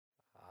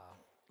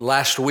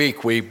Last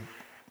week we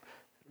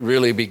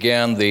really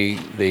began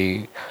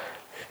the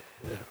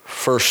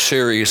first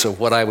series of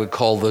what I would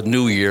call the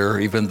new year,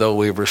 even though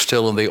we were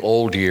still in the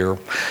old year,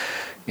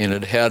 and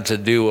it had to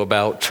do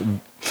about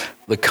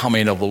the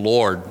coming of the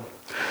Lord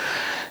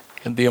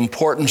and the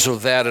importance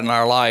of that in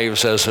our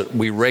lives as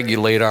we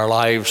regulate our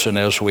lives and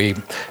as we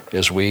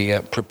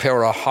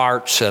prepare our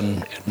hearts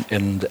and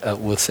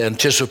with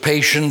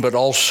anticipation, but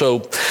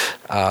also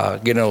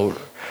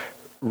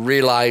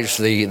realize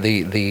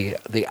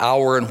the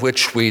hour in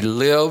which we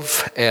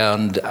live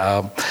and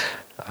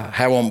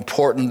how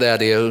important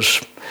that is.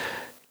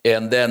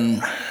 And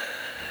then,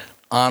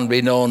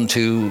 unbeknown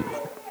to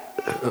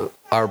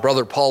our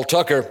brother Paul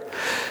Tucker,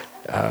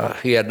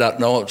 he had not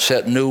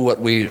knew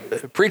what we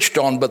preached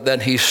on, but then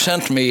he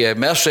sent me a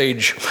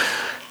message,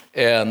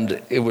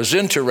 and it was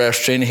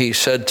interesting. He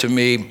said to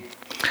me,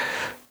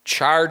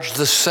 "Charge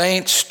the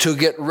saints to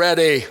get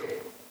ready."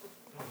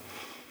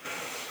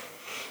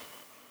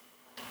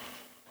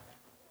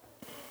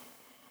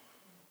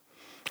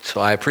 So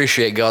I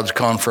appreciate God's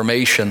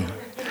confirmation.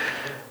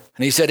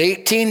 And he said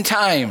 18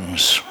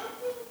 times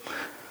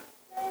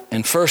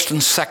in 1st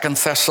and 2nd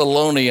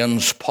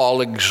Thessalonians,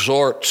 Paul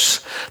exhorts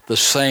the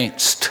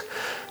saints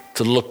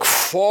to look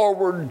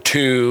forward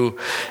to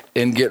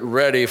and get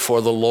ready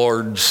for the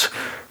Lord's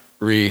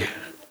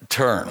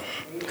return.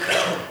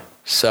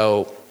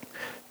 So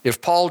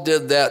if Paul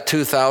did that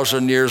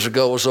 2,000 years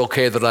ago, it was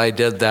okay that I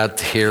did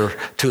that here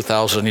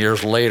 2,000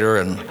 years later,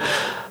 and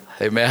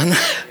amen.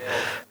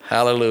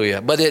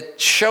 Hallelujah. But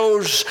it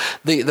shows,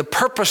 the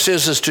purpose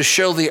is to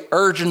show the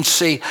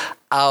urgency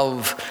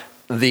of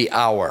the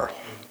hour.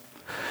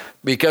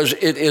 Because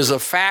it is a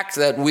fact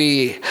that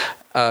we,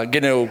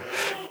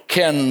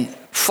 can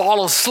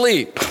fall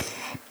asleep.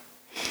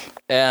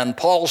 And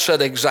Paul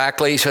said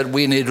exactly, he said,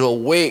 we need to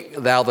awake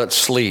thou that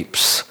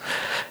sleeps.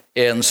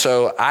 And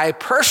so I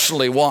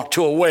personally want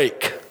to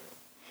awake.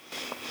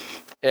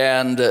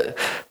 And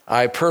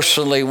I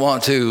personally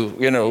want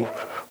to,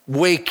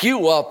 wake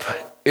you up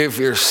if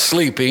you're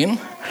sleeping.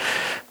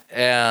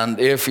 And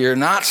if you're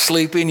not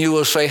sleeping, you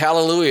will say,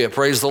 hallelujah,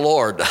 praise the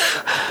Lord.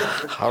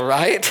 All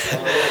right?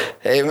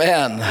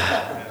 Amen.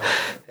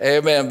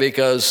 Amen.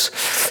 Because,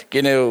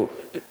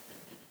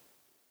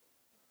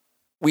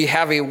 we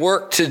have a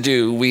work to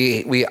do.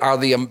 We are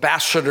the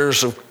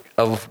ambassadors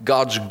of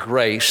God's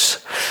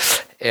grace.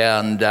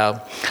 And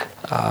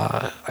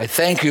I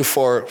thank you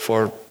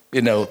for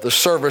the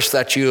service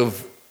that you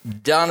have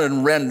done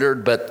and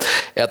rendered. But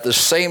at the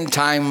same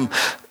time,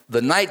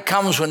 the night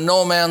comes when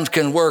no man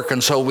can work,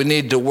 and so we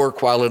need to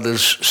work while it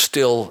is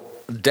still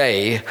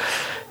day.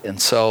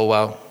 And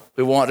so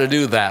we want to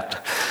do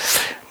that.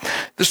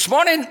 This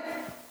morning,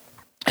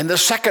 and the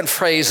second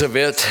phrase of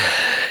it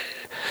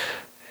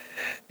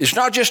is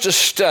not just a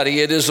study,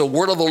 it is a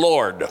word of the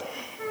Lord.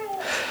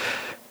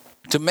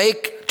 To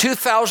make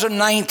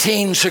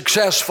 2019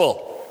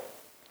 successful.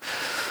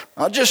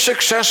 Not just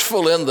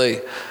successful in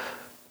the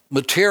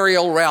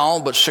material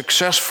realm, but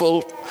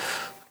successful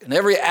in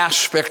every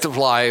aspect of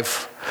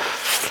life.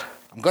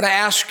 I'm going to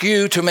ask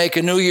you to make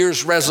a New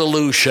Year's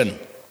resolution.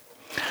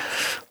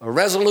 A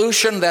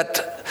resolution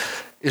that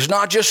is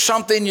not just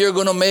something you're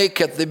going to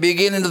make at the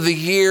beginning of the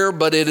year,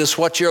 but it is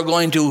what you're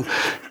going to,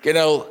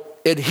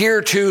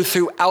 adhere to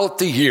throughout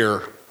the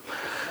year.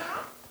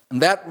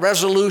 And that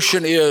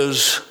resolution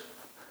is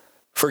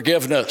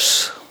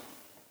forgiveness.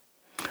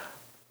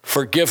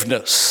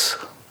 Forgiveness.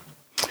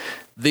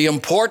 The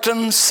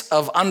importance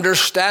of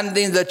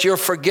understanding that you're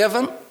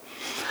forgiven,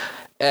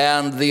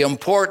 and the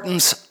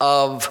importance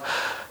of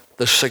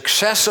the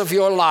success of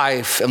your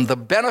life and the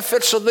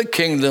benefits of the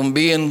kingdom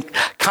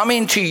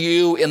coming to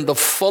you in the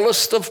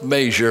fullest of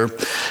measure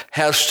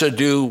has to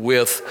do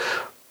with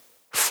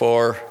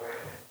forgiveness.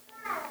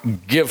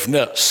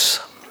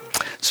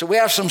 So we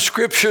have some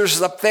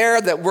scriptures up there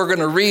that we're going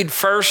to read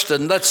first,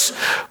 and let's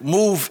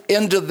move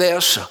into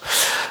this.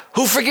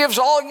 Who forgives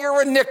all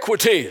your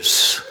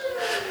iniquities,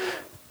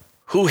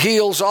 who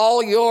heals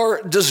all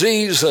your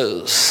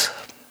diseases,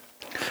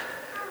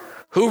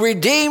 who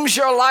redeems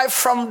your life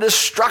from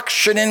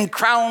destruction and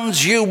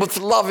crowns you with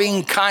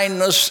loving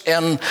kindness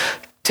and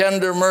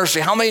tender mercy.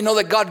 How many know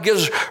that God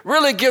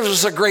really gives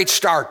us a great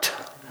start?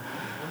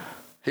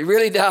 He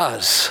really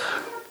does.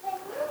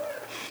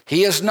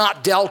 He has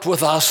not dealt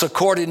with us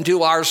according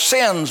to our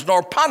sins,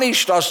 nor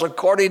punished us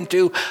according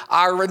to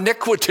our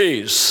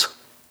iniquities.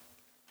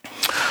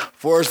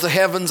 For as the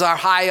heavens are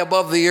high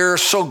above the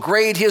earth, so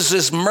great is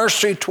his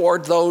mercy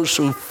toward those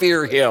who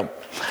fear him.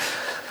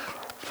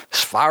 As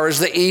far as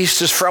the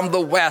east is from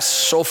the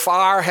west, so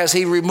far has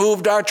he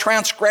removed our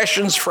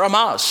transgressions from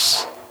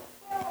us.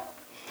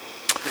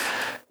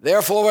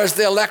 Therefore, as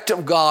the elect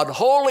of God,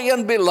 holy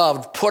and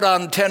beloved, put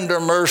on tender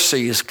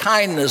mercies,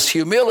 kindness,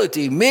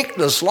 humility,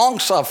 meekness,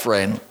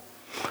 long-suffering,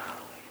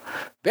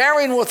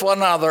 bearing with one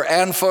another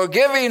and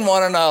forgiving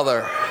one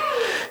another.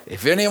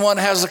 If anyone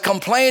has a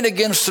complaint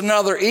against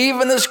another,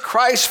 even as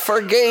Christ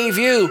forgave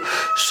you,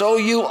 so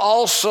you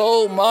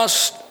also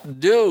must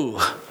do.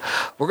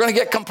 We're going to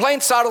get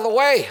complaints out of the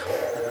way.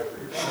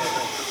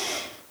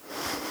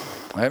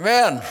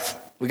 Amen.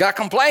 We got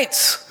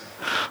complaints.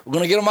 We're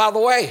going to get them out of the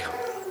way.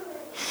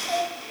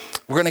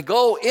 We're going to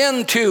go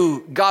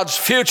into God's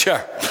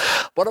future.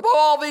 But above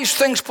all these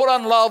things, put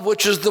on love,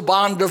 which is the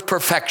bond of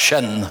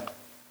perfection.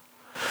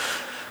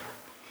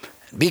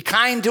 Be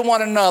kind to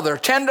one another,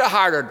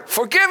 tender-hearted,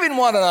 forgiving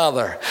one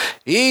another,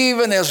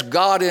 even as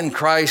God in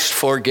Christ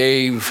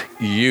forgave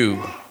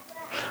you.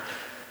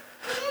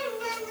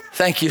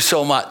 Thank you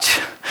so much.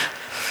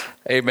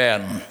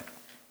 Amen.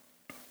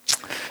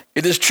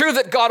 It is true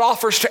that God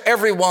offers to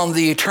everyone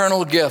the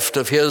eternal gift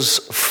of his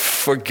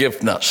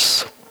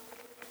forgiveness.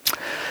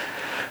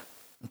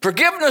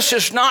 Forgiveness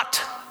is not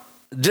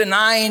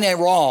denying a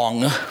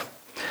wrong.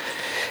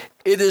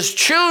 It is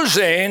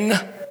choosing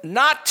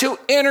not to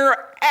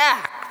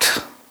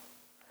interact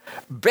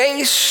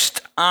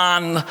based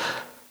on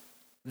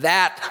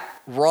that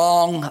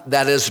wrong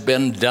that has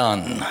been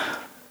done.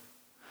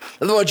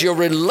 In other words, your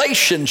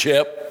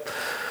relationship,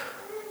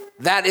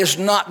 that is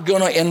not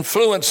going to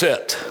influence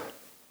it.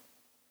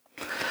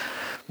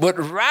 But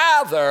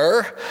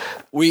rather,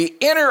 we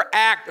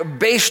interact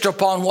based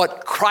upon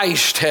what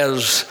Christ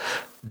has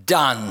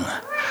done.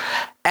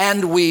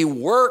 And we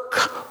work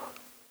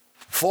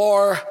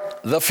for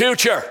the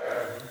future.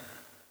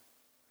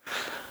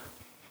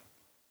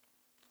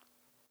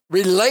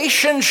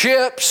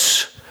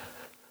 Relationships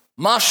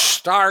must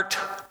start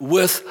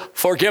with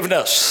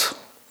forgiveness.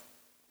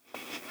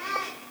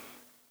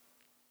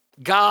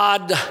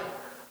 God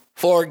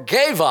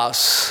forgave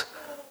us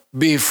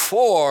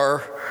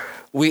before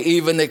we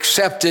even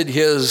accepted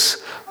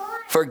his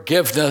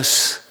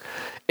forgiveness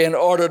in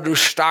order to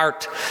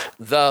start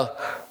the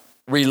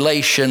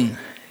relationship.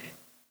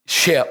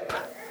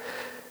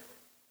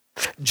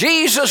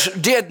 Jesus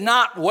did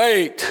not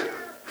wait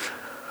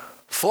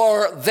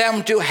for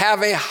them to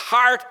have a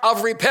heart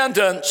of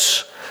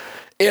repentance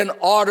in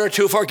order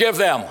to forgive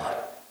them.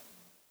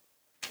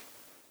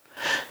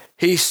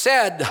 He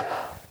said,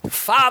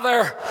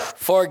 Father,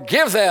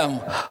 forgive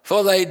them,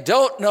 for they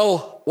don't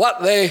know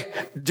what they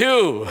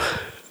do.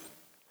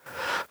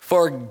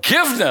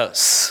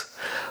 Forgiveness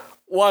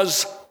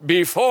was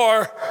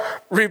before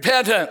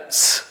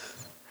repentance.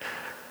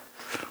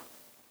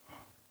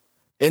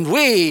 And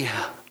we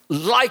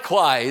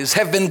likewise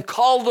have been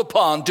called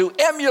upon to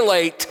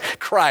emulate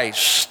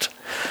Christ,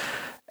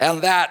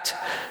 and that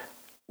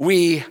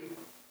we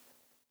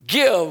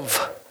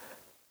give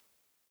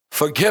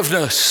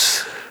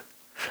forgiveness.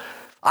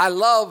 I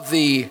love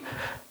the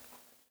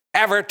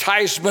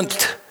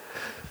advertisement,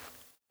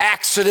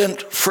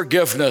 accident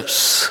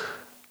forgiveness.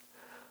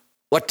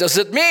 What does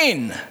it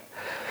mean?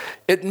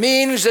 It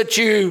means that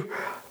your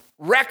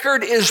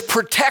record is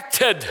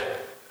protected,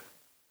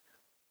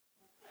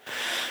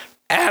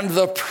 and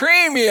the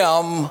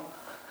premium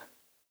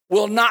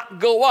will not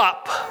go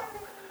up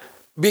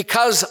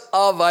because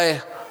of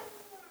an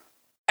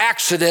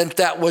accident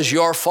that was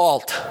your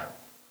fault.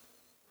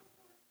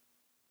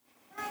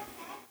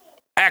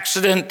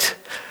 Accident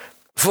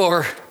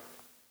forgiveness.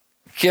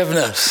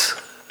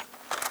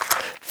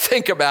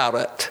 Think about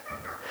it.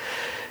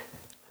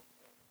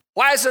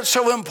 Why is it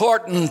so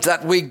important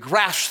that we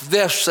grasp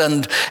this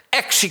and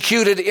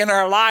execute it in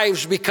our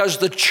lives? Because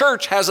the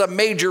church has a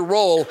major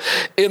role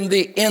in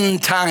the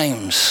end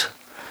times.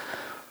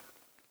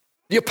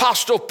 The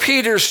Apostle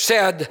Peter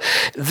said,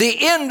 the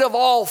end of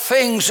all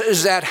things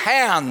is at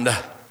hand.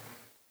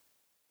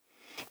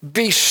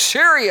 Be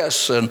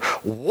serious and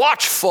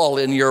watchful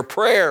in your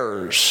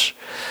prayers.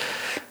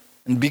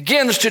 And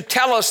begins to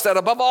tell us that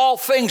above all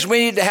things we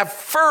need to have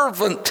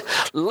fervent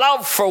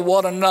love for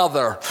one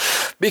another,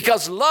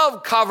 because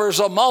love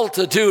covers a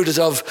multitude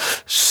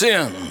of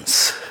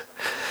sins.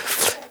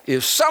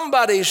 If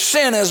somebody's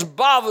sin is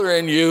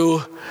bothering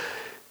you,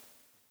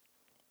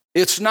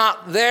 it's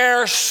not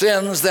their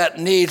sins that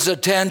needs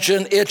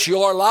attention, it's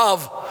your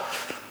love.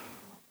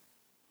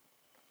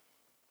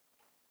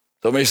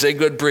 Somebody say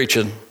good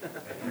preaching.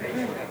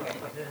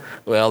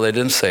 Well, they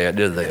didn't say it,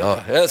 did they?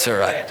 Oh, that's all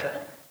right.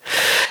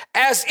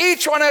 As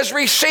each one has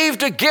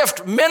received a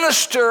gift,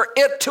 minister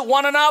it to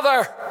one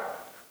another.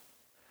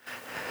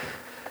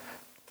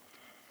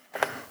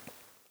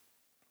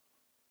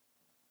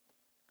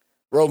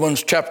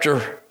 Romans chapter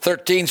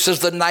 13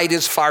 says, the night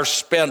is far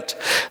spent,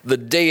 the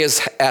day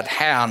is at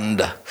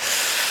hand.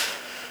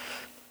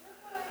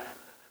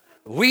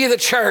 We, the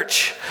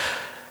church,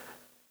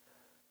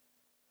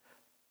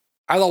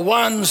 are the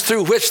ones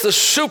through which the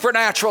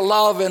supernatural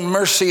love and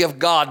mercy of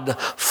God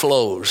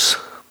flows.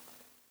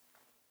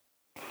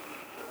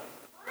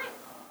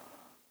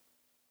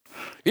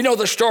 You know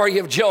the story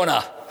of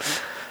Jonah.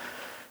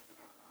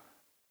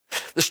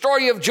 The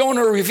story of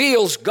Jonah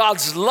reveals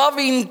God's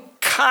loving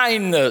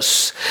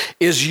kindness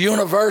is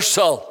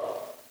universal.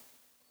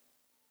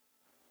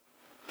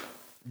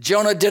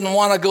 Jonah didn't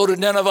want to go to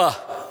Nineveh,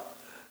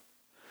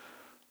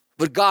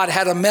 but God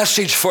had a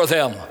message for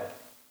them.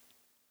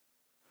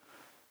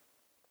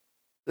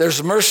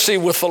 There's mercy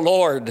with the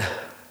Lord.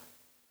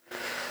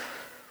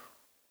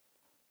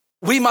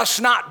 We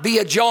must not be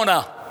a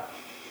Jonah.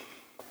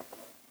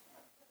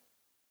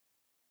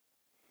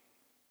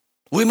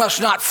 We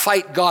must not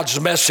fight God's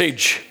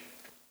message.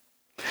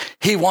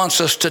 He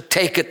wants us to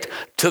take it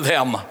to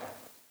them.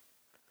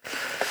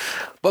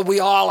 But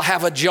we all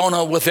have a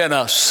Jonah within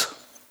us.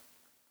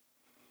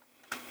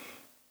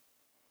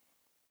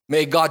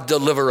 May God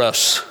deliver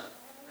us.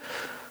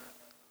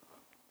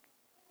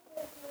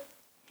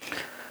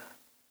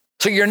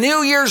 So your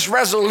New Year's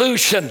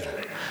resolution,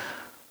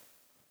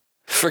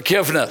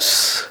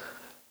 forgiveness,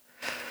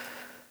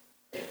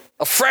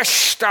 a fresh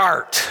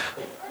start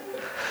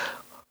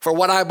for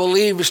what I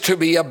believe is to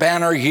be a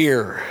banner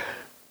year.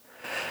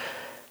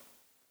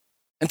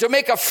 And to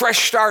make a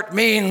fresh start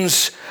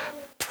means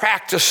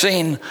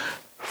practicing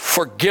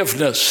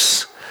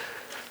forgiveness.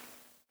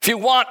 If you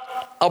want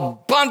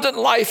abundant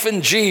life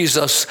in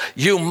Jesus,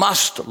 you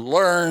must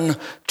learn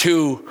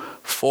to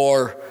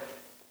forgive.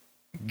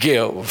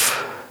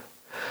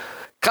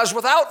 Because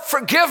without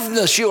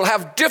forgiveness, you'll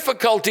have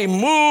difficulty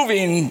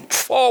moving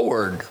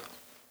forward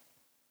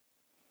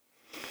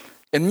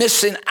and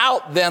missing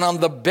out then on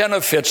the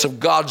benefits of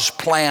God's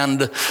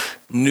planned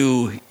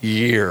new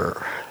year.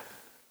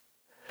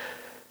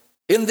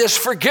 In this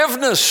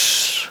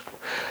forgiveness,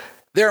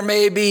 there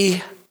may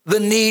be the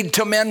need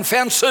to mend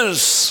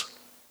fences.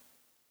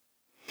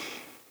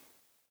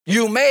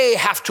 You may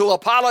have to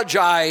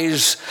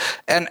apologize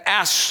and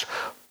ask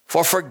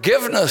for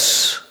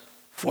forgiveness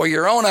for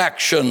your own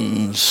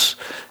actions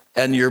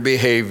and your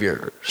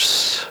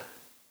behaviors.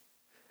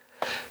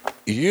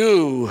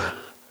 You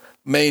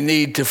may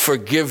need to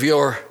forgive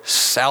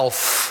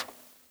yourself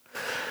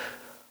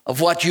of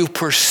what you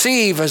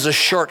perceive as a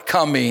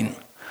shortcoming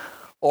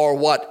or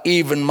what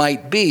even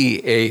might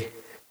be a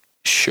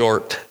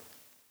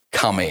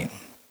shortcoming.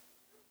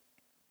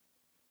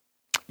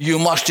 You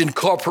must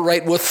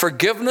incorporate with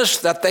forgiveness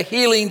that the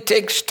healing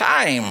takes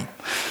time,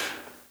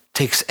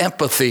 takes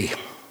empathy,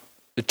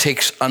 it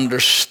takes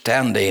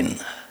understanding.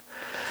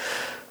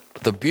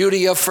 The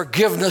beauty of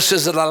forgiveness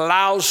is it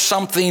allows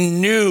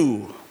something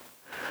new,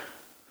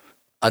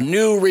 a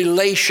new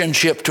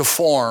relationship to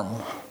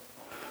form.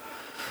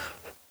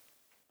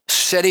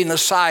 Setting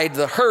aside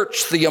the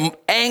hurts, the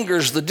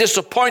angers, the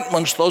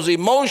disappointments, those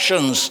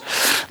emotions,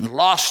 and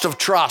loss of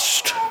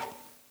trust.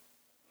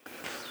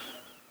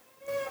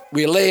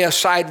 We lay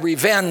aside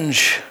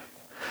revenge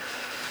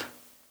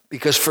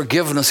because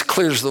forgiveness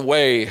clears the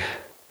way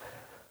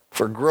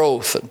for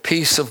growth and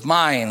peace of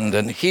mind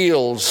and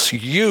heals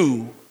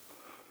you,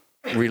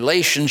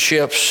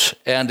 relationships,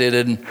 and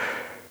it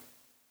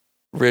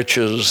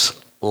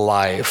enriches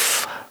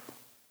life.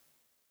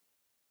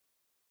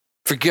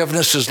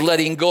 Forgiveness is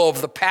letting go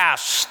of the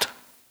past.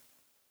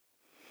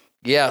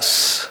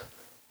 Yes.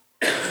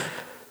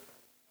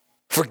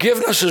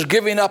 Forgiveness is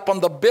giving up on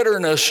the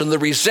bitterness and the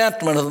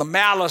resentment and the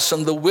malice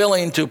and the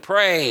willing to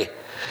pray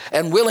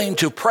and willing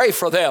to pray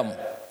for them.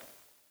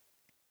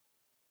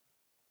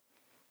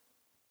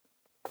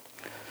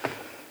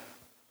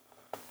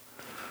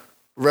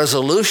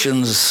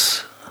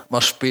 Resolutions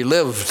must be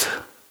lived.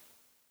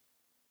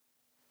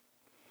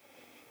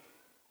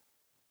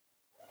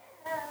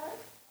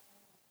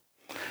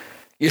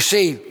 You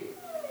see,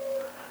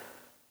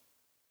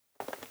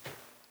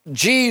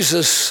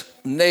 Jesus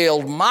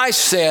nailed my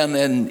sin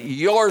and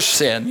your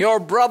sin, your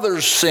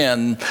brother's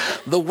sin,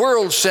 the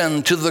world's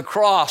sin to the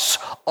cross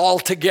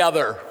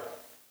altogether.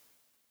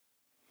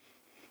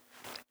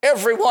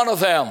 Every one of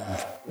them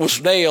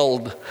was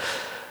nailed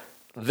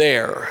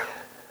there.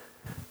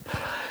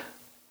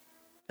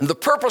 And the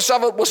purpose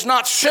of it was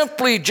not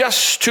simply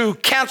just to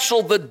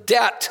cancel the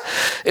debt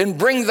and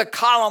bring the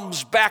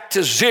columns back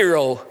to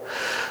zero,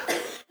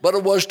 but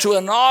it was to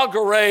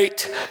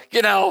inaugurate,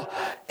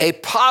 a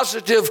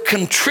positive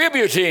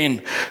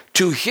contributing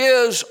to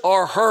his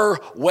or her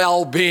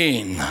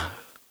well-being.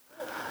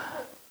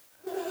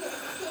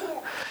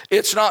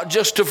 It's not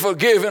just to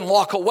forgive and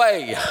walk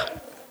away.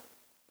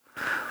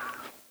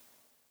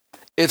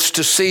 It's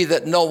to see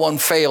that no one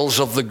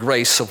fails of the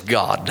grace of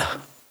God.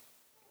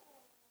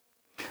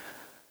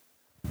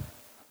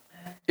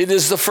 It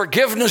is the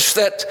forgiveness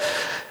that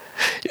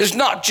is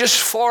not just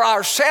for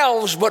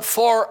ourselves, but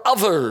for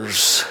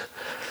others.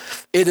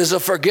 It is a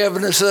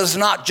forgiveness that is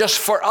not just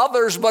for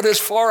others, but is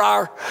for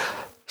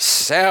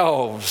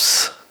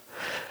ourselves.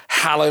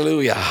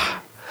 Hallelujah.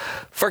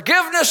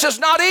 Forgiveness is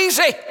not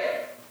easy,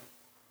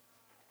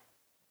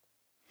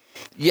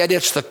 yet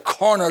it's the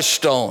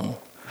cornerstone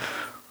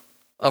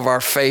of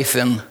our faith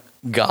in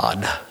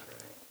God.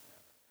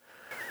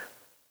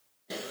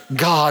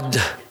 God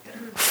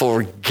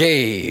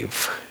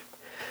forgave.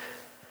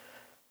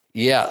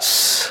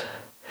 Yes.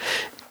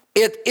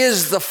 It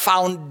is the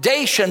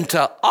foundation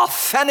to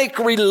authentic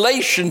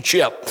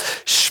relationship,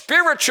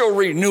 spiritual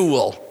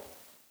renewal.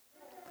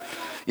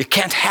 You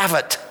can't have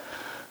it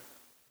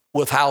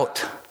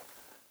without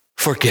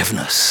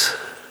forgiveness.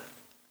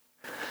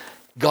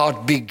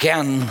 God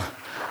began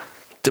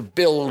to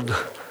build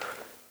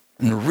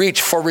and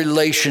reach for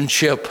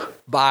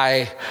relationship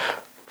by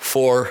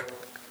forgiving.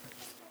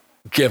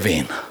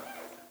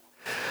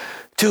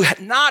 To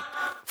not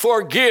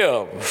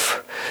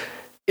forgive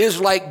is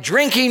like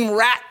drinking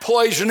rat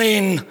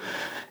poisoning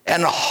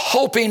and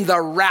hoping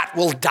the rat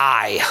will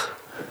die.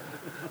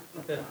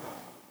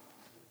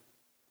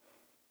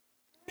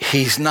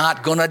 He's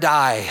not going to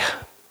die.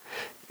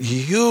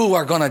 You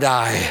are going to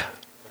die.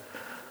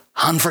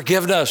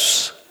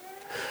 Unforgiveness.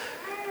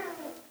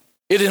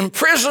 It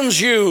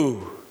imprisons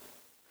you.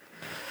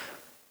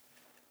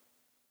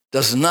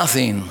 Does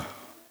nothing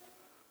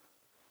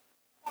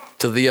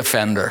to the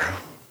offender.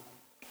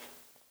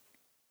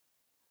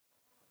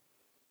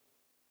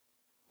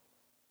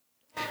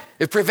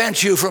 It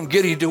prevents you from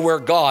getting to where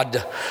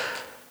God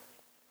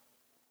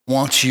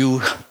wants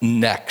you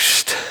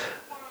next.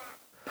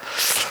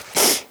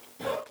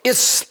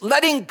 It's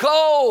letting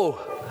go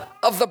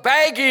of the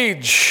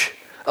baggage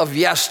of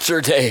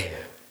yesterday,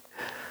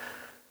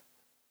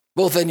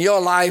 both in your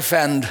life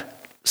and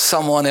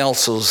someone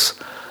else's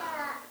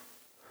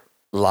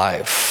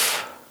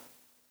life.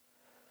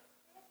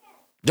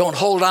 Don't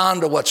hold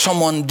on to what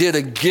someone did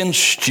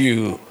against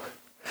you.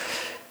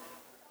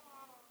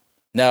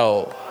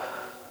 No.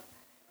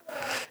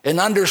 And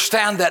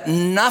understand that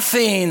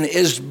nothing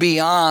is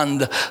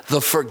beyond the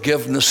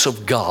forgiveness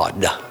of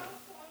God.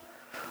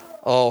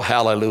 Oh,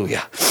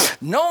 hallelujah.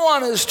 No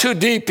one is too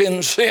deep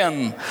in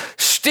sin,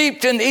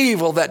 steeped in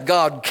evil, that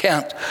God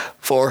can't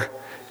forgive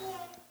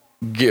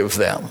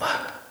them.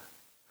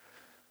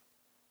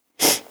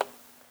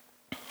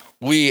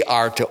 We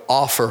are to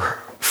offer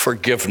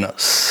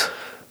forgiveness.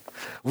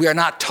 We are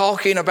not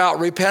talking about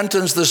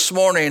repentance this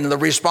morning, the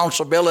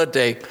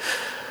responsibility,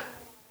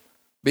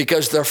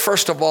 because there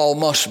first of all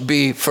must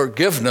be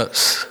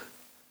forgiveness.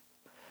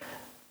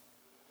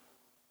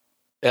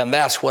 And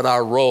that's what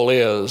our role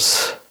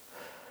is.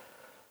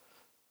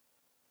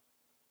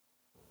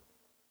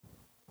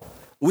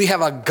 We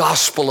have a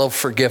gospel of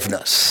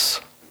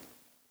forgiveness.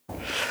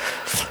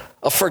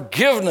 A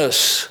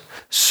forgiveness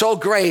so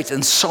great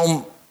and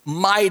so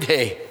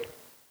mighty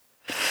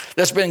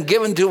that's been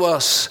given to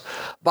us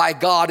by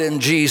God in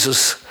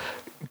Jesus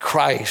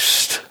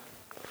Christ.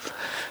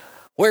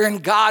 Wherein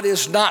God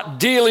is not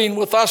dealing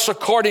with us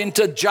according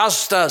to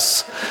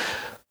justice,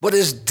 but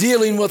is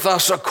dealing with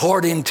us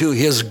according to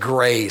his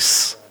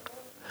grace.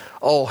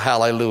 Oh,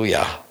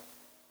 hallelujah.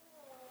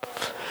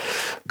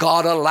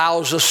 God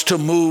allows us to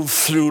move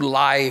through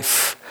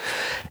life,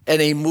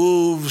 and he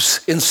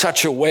moves in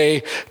such a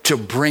way to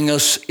bring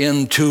us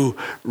into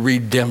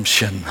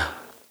redemption.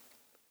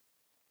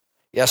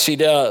 Yes, he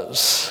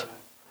does.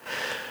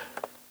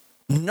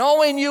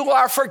 Knowing you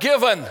are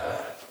forgiven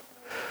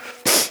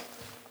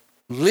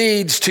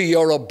leads to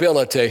your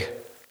ability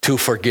to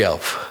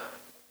forgive.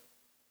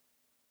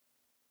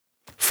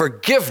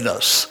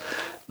 Forgiveness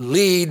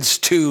leads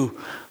to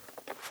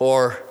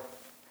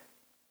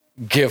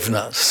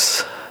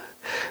forgiveness.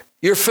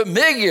 You're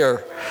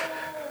familiar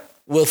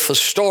with the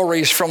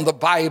stories from the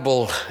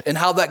Bible and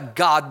how that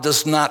God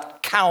does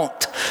not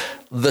count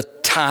the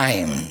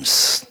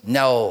times.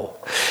 No,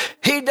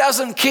 he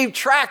doesn't keep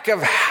track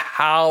of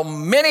how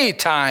many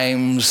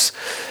times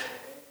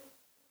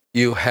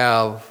you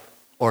have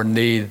or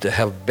need to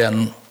have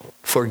been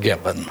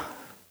forgiven.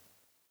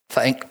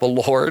 Thank the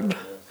Lord.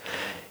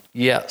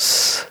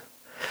 Yes.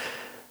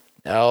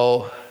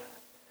 Now,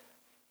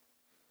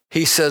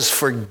 he says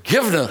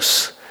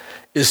forgiveness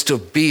is to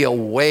be a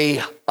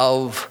way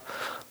of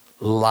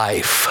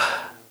life.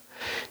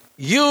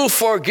 You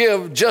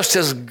forgive just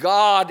as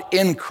God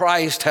in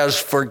Christ has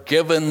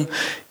forgiven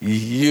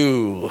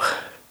you.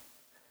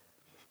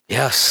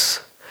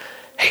 Yes.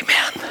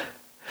 Amen.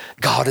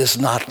 God is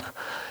not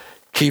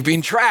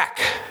keeping track.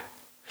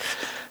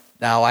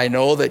 Now, I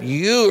know that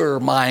your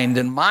mind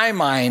and my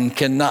mind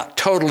cannot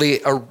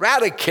totally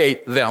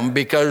eradicate them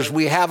because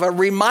we have a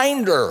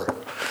reminder.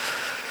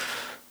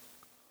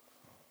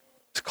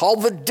 It's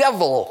called the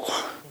devil.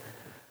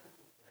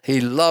 He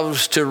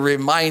loves to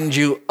remind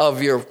you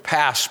of your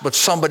past, but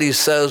somebody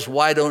says,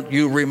 why don't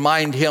you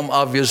remind him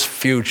of his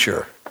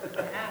future?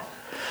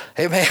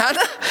 Amen?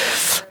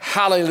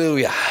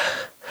 Hallelujah.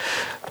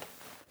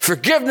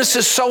 Forgiveness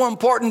is so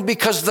important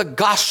because the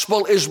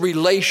gospel is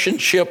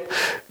relationship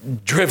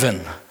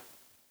driven.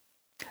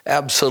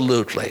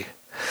 Absolutely.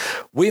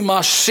 We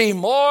must see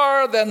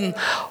more than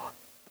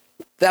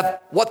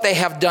that what they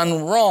have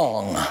done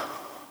wrong.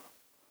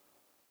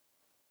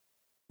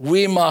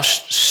 We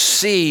must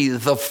see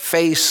the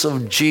face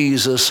of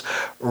Jesus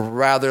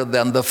rather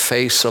than the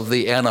face of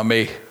the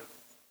enemy.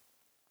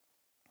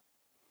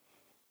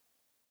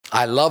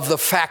 I love the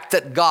fact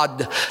that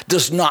God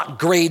does not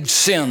grade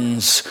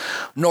sins,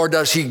 nor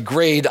does he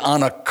grade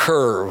on a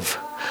curve.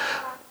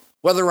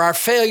 Whether our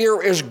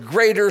failure is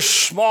great or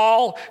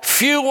small,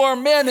 few or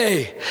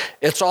many,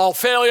 it's all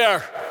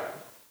failure.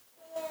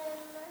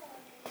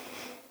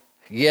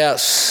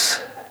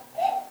 Yes.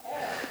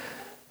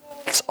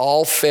 It's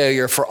all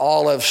failure, for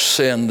all have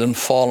sinned and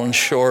fallen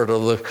short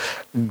of the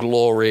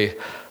glory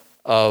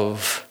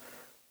of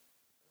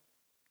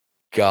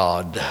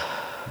God.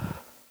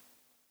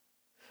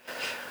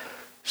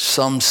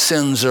 Some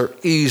sins are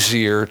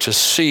easier to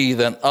see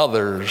than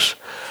others,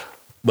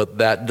 but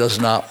that does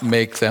not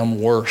make them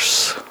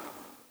worse.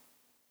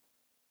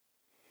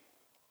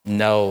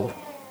 No.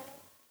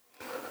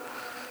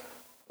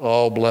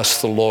 Oh,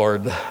 bless the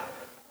Lord.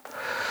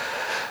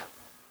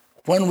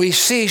 When we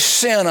see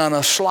sin on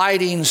a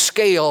sliding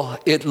scale,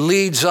 it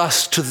leads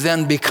us to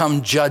then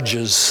become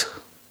judges.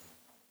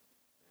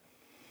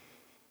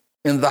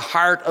 In the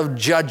heart of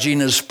judging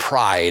is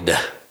pride.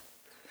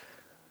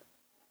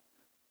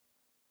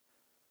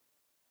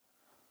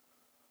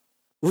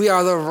 We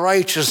are the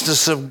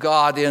righteousness of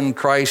God in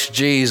Christ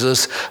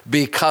Jesus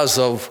because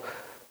of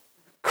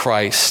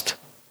Christ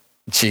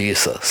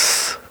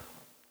Jesus.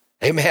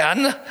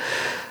 Amen.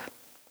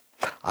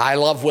 I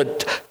love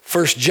what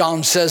 1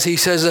 John says. He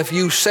says, if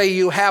you say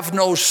you have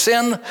no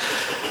sin,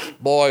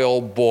 boy,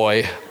 oh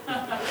boy,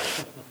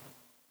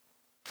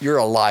 you're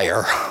a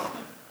liar.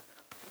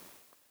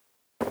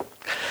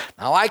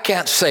 Now, I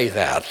can't say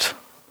that,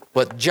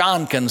 but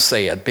John can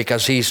say it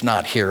because he's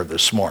not here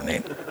this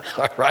morning.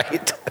 All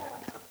right?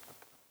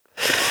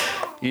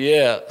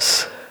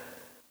 Yes.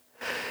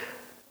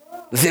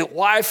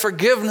 Why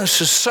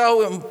forgiveness is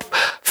so important,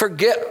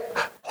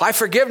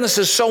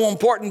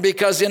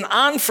 because in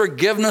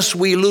unforgiveness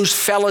we lose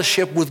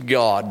fellowship with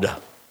God.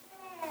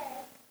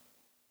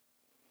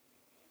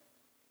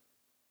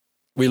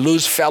 We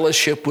lose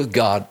fellowship with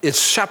God. It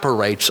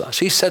separates us.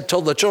 He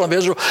told the children of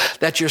Israel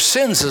that your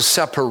sins have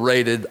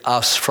separated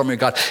us from your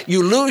God.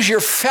 You lose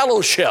your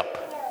fellowship.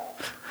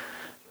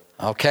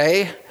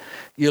 Okay?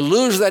 You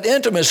lose that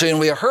intimacy, and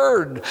we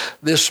heard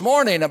this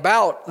morning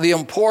about the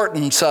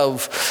importance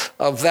of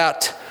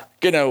that,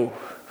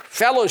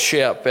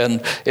 fellowship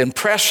and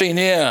pressing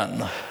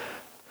in.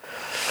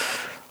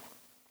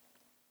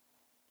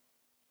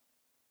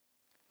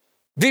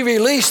 Be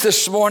released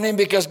this morning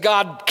because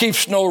God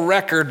keeps no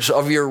records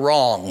of your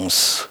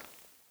wrongs.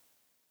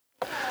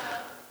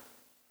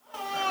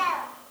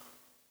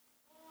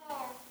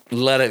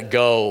 Let it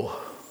go.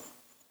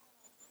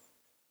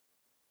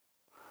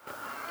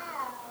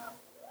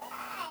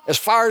 As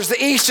far as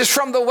the east is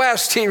from the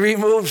west, he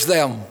removes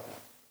them.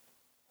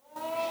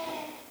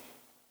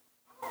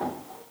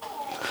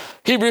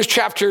 Hebrews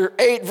chapter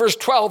 8, verse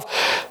 12.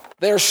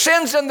 Their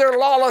sins and their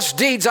lawless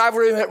deeds I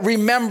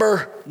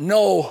remember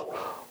no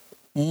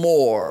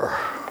more.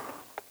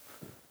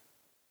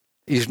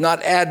 He's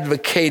not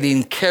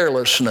advocating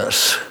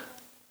carelessness.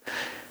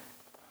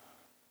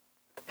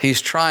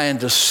 He's trying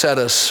to set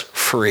us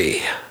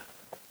free.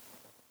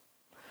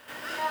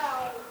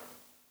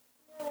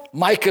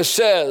 Micah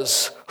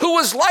says, who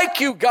is like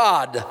you,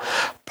 God,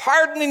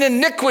 pardoning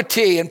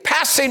iniquity and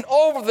passing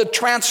over the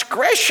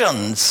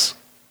transgressions?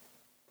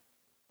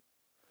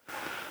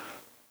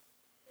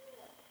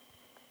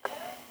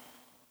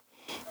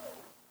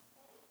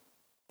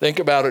 Think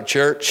about it,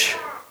 church.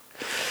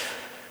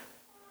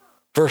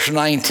 Verse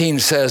 19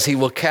 says, he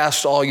will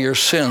cast all your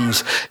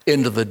sins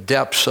into the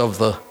depths of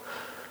the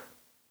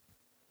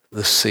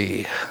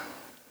sea.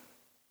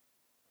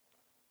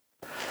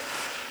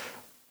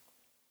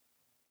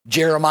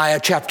 Jeremiah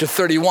chapter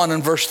 31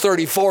 and verse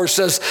 34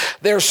 says,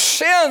 their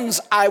sins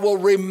I will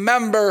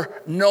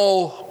remember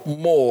no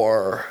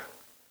more.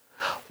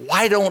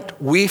 Why don't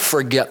we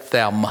forget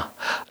them?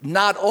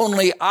 Not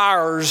only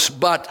ours,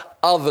 but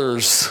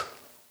others.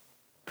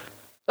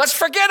 Let's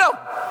forget them.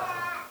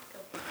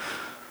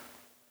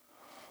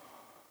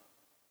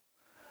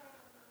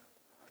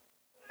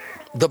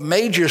 The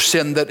major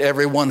sin that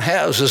everyone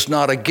has is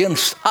not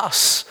against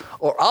us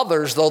or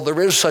others, though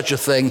there is such a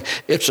thing.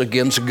 It's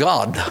against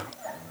God.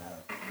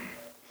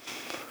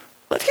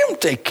 Let him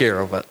take care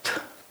of it.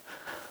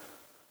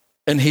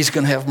 And he's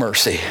going to have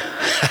mercy.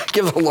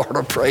 Give the Lord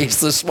a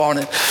praise this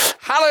morning.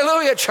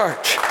 Hallelujah,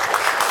 church.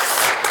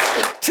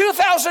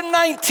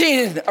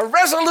 2019, a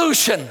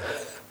resolution.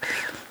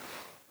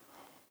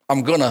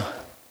 I'm going to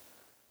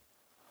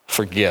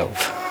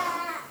forgive.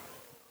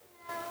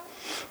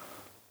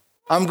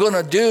 I'm going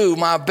to do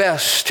my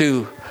best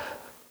to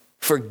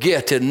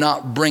forget and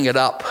not bring it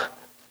up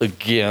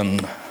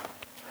again.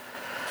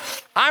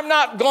 I'm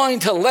not going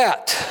to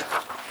let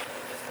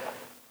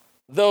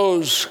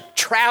those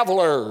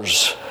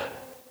travelers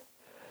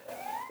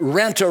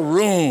rent a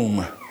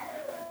room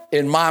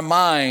in my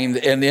mind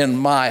and in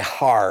my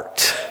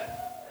heart.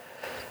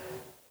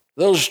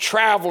 Those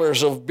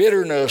travelers of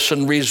bitterness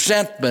and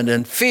resentment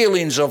and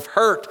feelings of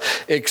hurt,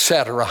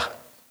 etc.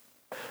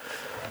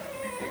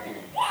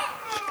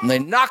 And they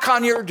knock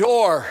on your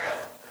door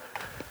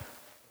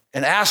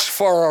and ask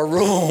for a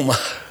room.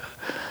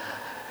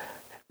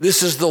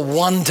 This is the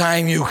one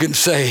time you can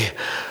say,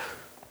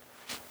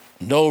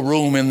 no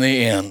room in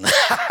the inn.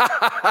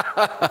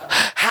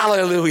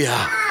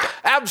 Hallelujah.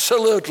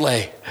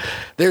 Absolutely.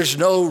 There's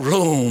no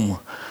room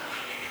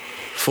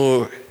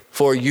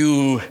for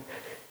you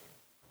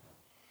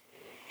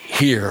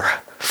here.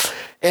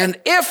 And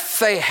if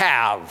they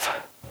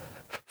have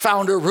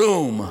found a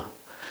room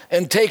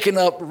and taken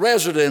up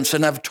residence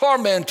and have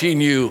tormenting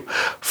you,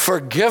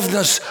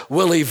 forgiveness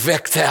will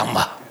evict them.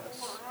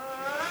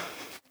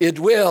 It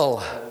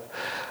will.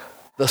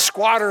 The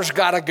squatters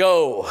got to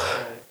go.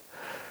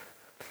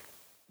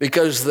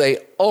 Because they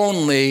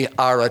only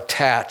are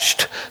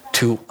attached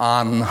to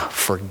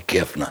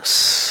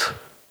unforgiveness.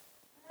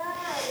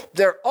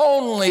 They're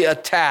only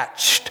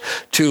attached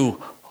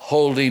to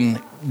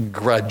holding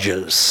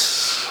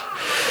grudges.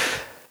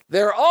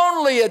 They're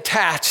only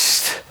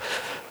attached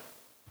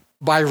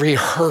by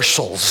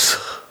rehearsals.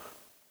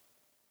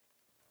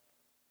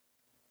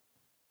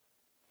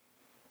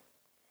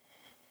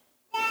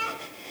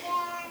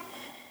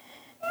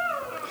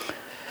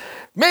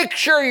 Make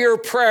sure your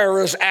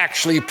prayer is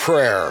actually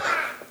prayer.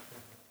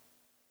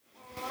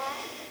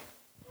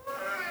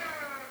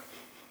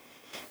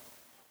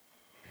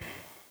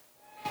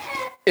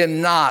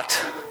 And not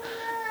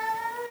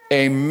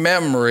a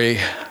memory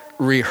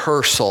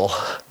rehearsal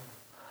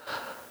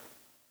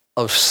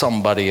of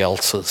somebody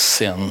else's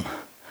sin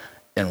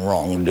and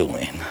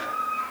wrongdoing.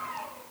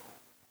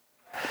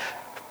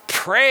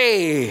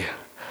 Pray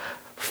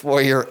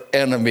for your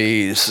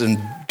enemies and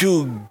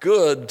do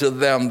good to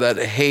them that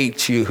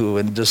hate you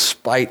and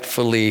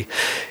despitefully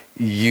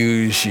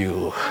use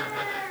you.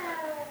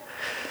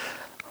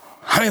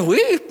 I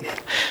mean,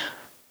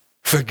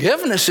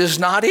 forgiveness is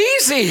not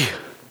easy.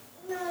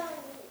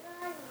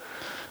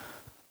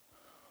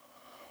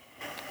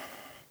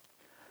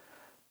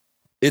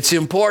 It's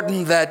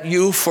important that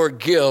you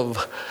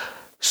forgive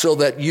so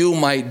that you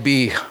might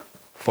be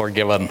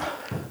forgiven.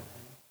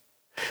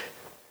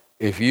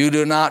 If you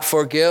do not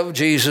forgive,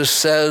 Jesus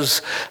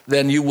says,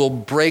 then you will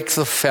break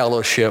the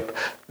fellowship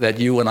that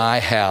you and I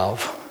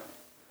have.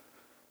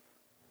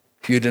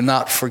 If you do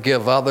not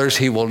forgive others,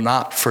 he will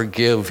not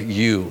forgive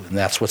you. And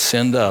that's what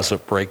sin does.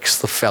 It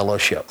breaks the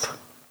fellowship.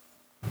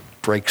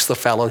 Breaks the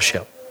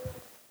fellowship.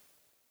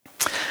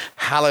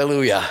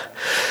 Hallelujah.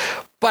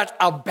 But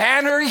a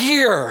banner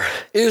year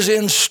is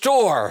in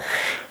store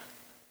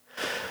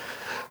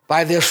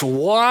by this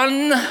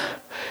one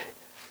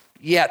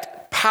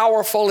yet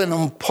powerful and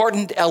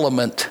important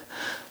element,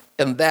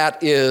 and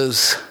that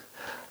is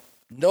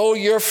know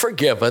you're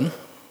forgiven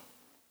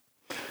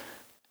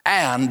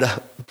and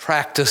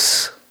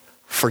practice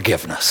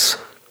forgiveness.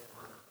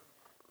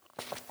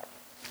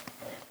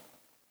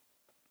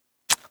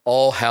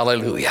 Oh,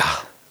 hallelujah.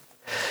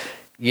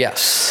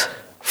 Yes,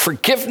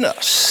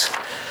 forgiveness.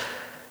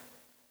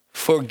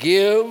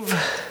 Forgive.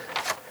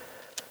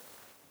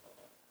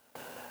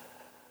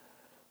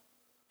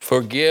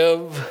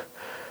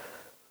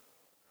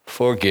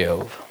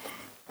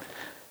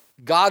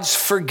 God's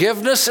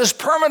forgiveness is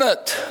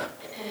permanent.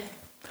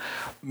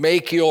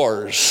 Make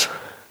yours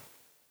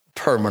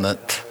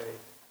permanent.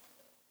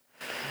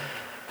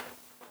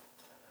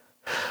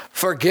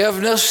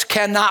 Forgiveness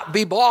cannot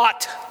be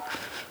bought.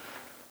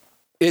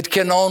 It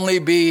can only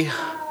be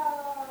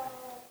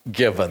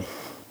given.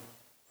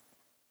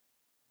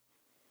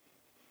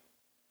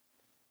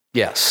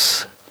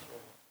 Yes.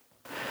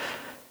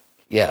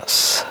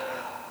 Yes.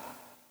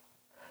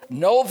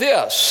 Know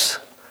this.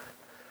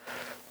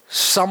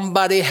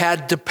 Somebody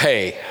had to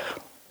pay.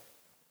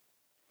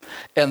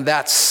 And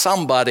that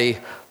somebody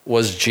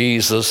was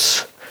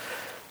Jesus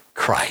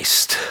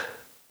Christ.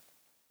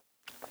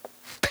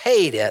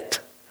 Paid it.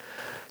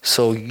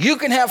 So you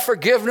can have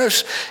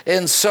forgiveness,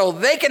 and so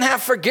they can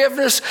have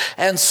forgiveness,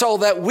 and so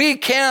that we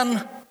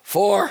can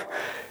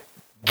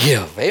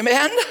forgive.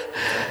 Amen?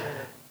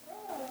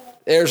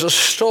 There's a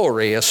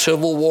story, a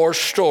Civil War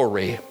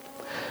story.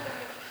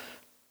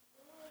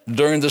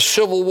 During the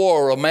Civil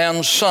War, a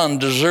man's son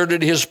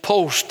deserted his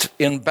post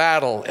in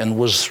battle and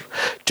was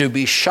to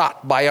be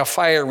shot by a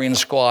firing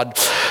squad.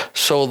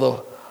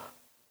 So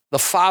the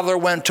father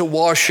went to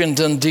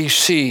Washington,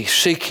 D.C.,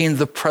 seeking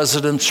the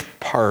president's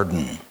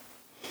pardon.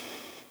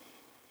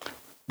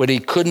 But he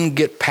couldn't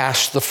get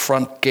past the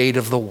front gate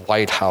of the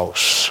White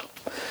House.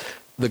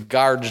 The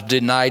guards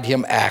denied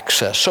him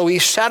access. So he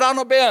sat on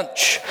a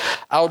bench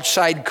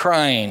outside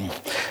crying,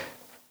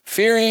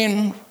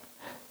 fearing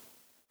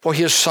for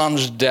his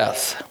son's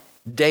death.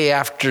 Day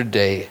after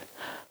day,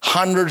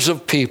 hundreds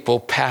of people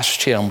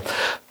passed him,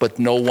 but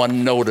no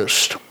one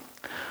noticed.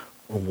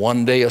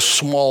 One day, a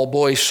small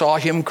boy saw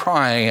him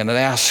crying and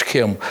asked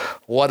him,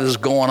 "What is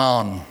going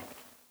on?"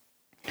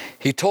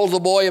 He told the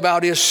boy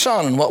about his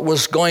son and what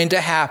was going to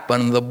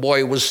happen. The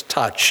boy was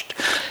touched,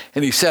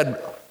 and he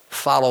said,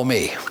 "Follow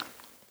me."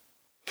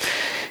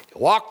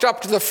 Walked up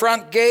to the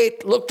front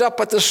gate, looked up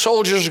at the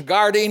soldiers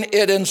guarding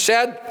it, and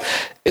said,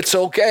 "It's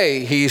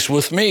okay, he's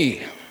with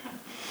me."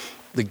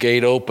 The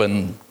gate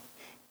opened.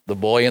 The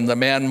boy and the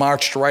man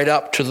marched right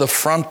up to the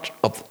front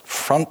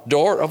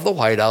door of the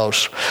White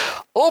House,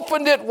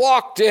 opened it,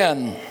 walked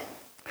in.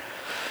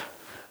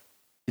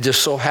 It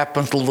just so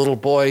happened the little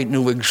boy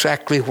knew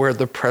exactly where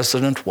the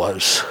president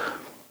was.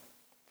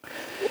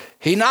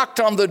 He knocked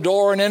on the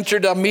door and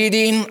entered a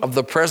meeting of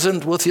the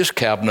president with his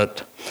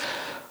cabinet.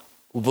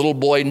 The little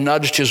boy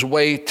nudged his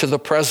way to the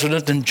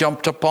president and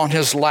jumped up on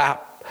his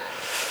lap.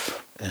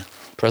 The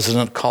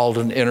president called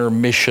an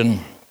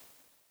intermission.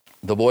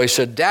 The boy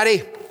said,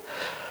 "Daddy,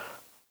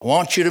 I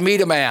want you to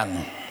meet a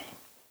man.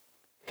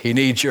 He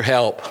needs your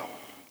help."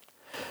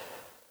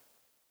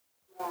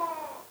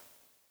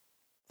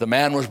 The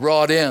man was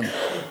brought in,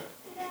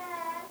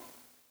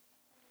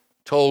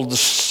 told the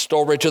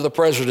story to the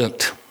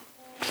president.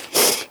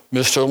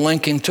 Mr.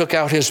 Lincoln took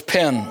out his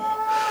pen,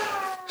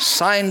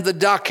 signed the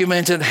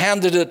document and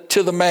handed it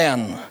to the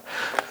man.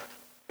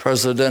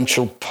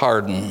 Presidential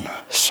pardon,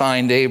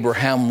 signed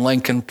Abraham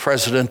Lincoln,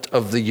 President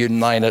of the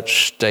United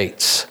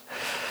States.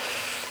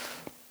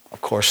 Of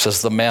course,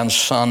 as the man's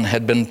son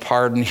had been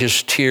pardoned,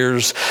 his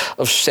tears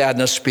of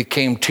sadness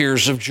became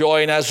tears of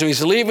joy. And as he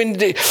was leaving,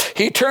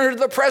 he turned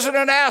to the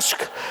president and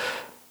asked,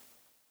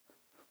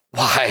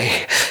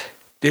 "Why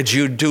did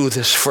you do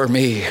this for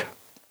me?"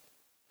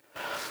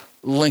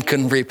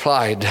 Lincoln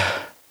replied,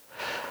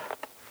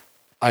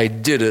 "I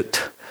did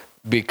it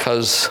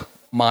because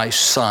my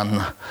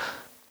son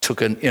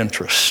took an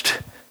interest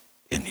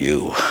in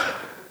you."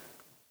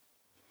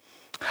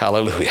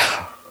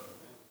 Hallelujah.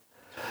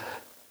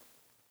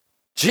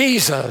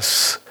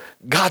 Jesus,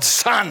 God's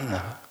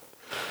Son,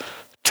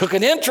 took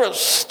an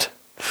interest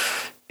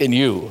in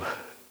you.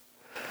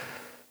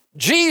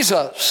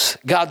 Jesus,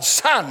 God's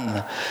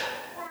Son,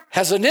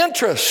 has an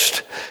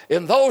interest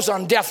in those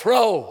on death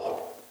row,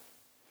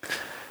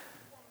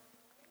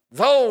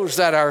 those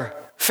that are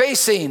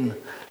facing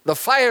the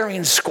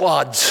firing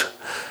squads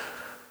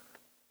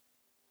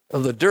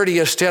of the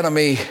dirtiest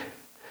enemy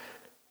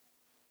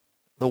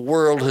the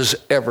world has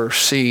ever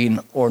seen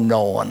or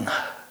known.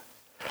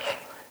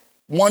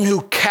 One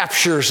who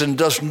captures and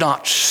does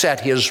not set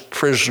his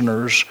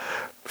prisoners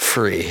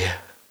free,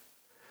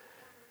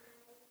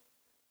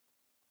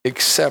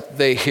 except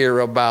they hear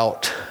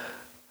about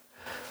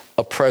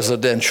a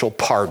presidential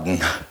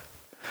pardon.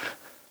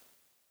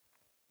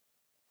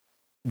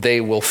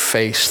 They will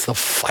face the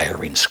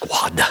firing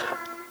squad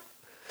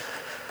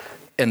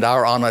and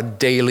are on a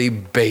daily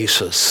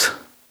basis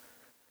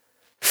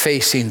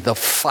facing the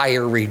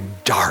fiery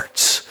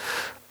darts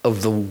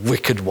of the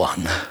wicked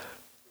one.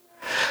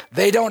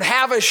 They don't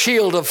have a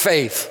shield of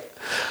faith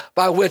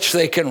by which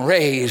they can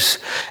raise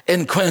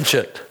and quench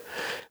it.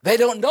 They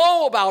don't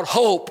know about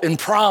hope and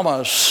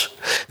promise.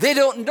 They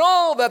don't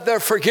know that they're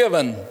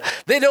forgiven.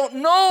 They don't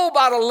know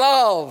about a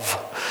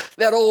love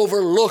that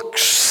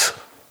overlooks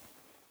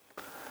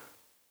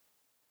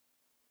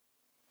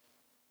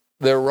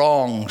their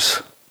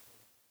wrongs.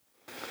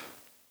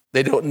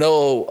 They don't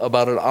know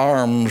about an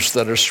arms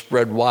that are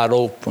spread wide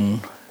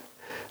open.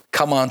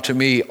 "Come unto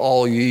me,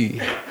 all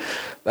ye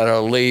that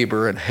are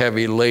labor and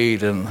heavy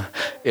laden,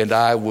 and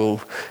I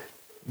will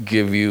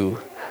give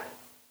you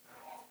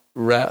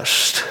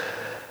rest."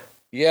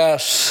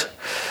 Yes,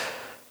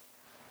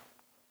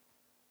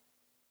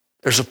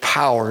 there's a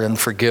power in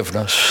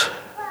forgiveness.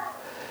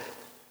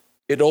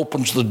 It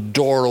opens the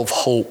door of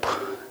hope.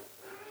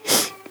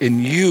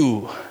 And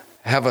you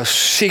have a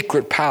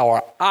secret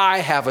power. I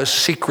have a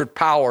secret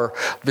power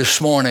this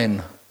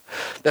morning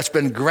that's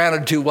been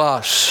granted to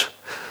us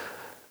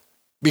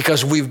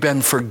because we've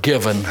been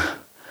forgiven.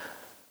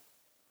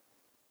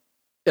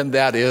 And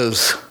that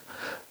is,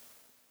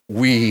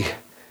 we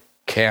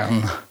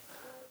can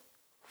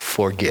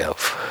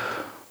forgive.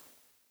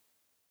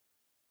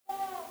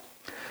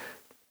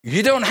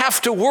 You don't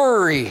have to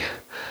worry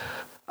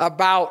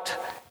about,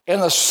 in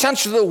the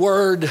sense of the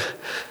word,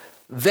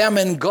 them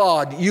and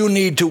God. You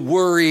need to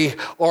worry,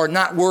 or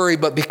not worry,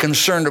 but be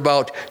concerned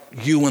about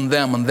you and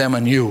them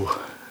and you.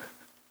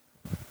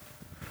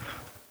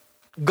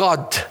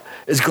 God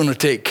is going to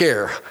take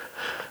care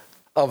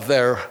of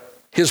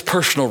his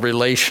personal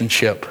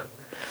relationship.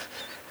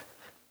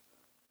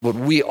 But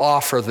we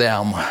offer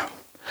them.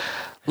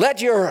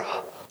 "Let your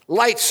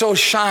light so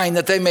shine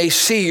that they may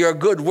see your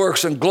good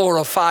works and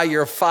glorify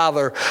your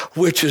Father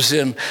which is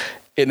in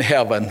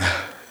heaven."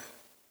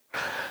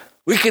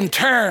 We can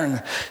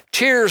turn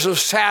tears of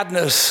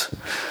sadness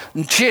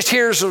and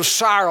tears of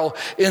sorrow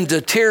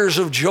into tears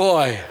of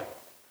joy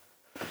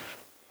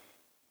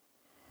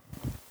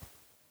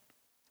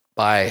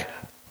by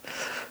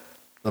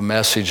the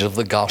message of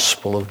the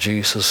gospel of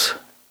Jesus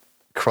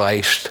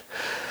Christ,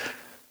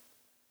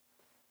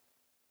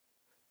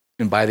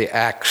 and by the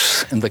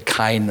acts and the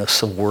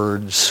kindness of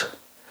words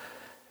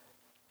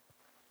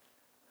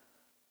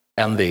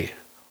and the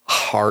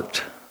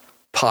heart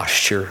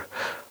posture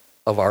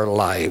of our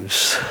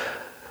lives.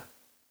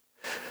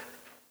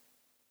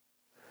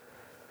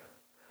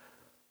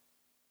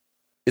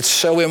 It's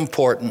so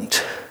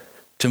important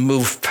to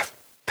move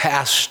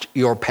past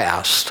your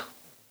past.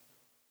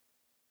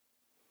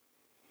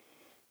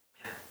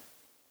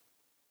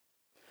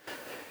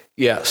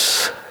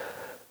 Yes.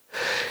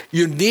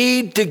 You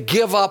need to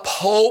give up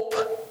hope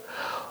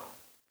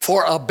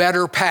for a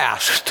better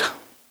past.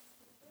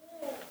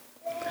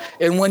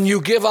 And when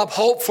you give up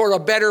hope for a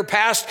better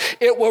past,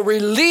 it will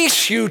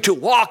release you to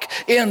walk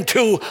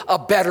into a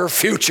better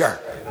future.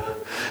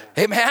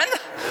 Amen?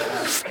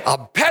 A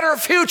better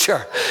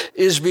future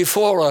is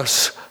before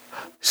us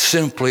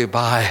simply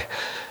by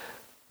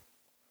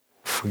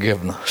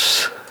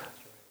forgiveness.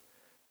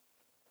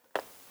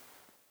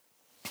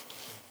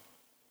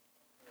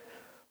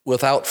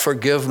 Without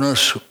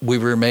forgiveness, we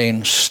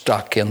remain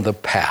stuck in the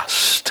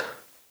past.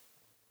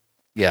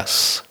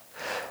 Yes,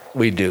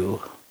 we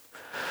do.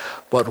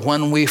 But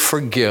when we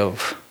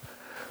forgive,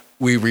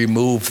 we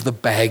remove the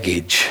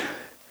baggage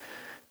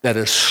that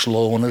is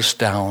slowing us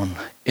down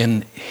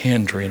and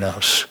hindering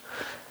us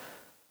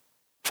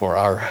for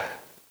our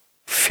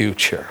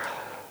future.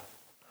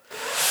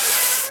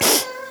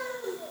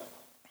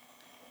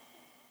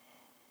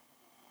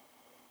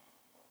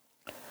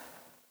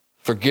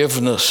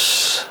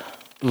 Forgiveness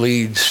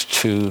leads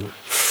to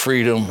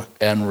freedom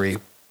and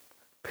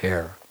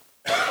repair.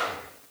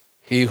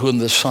 He whom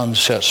the Son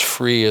sets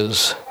free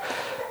is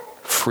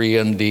free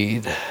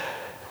indeed.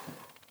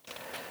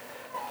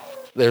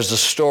 There's a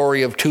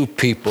story of two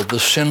people, the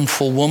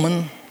sinful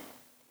woman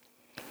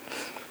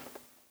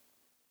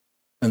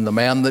and the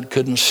man that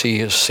couldn't see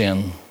his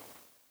sin.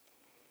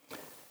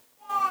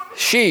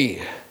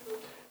 She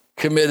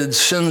committed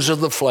sins of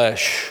the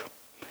flesh.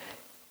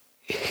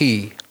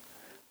 He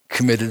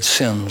committed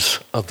sins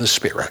of the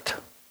Spirit.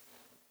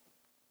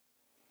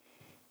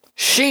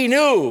 She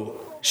knew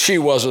she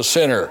was a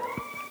sinner.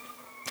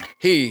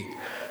 He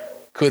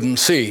couldn't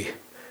see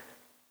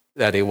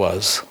that he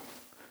was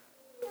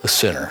a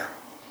sinner.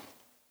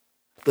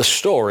 The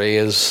story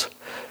is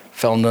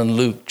found in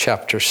Luke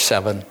chapter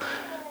 7.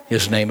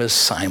 His name is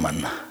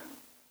Simon.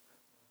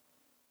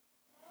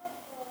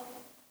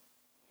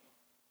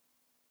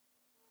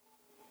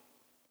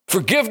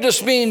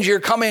 Forgiveness means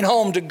you're coming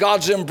home to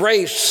God's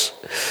embrace.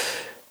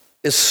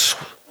 It's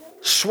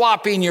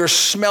swapping your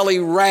smelly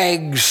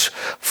rags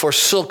for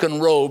silken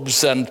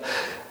robes and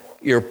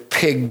your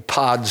pig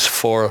pods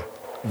for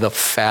the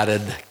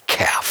fatted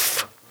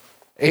calf.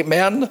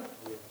 Amen?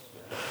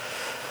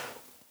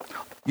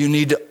 You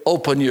need to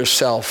open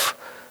yourself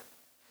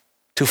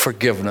to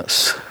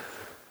forgiveness.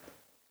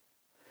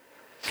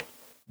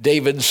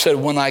 David said,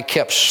 when I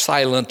kept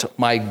silent,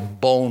 my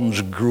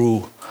bones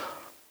grew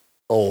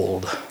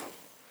old.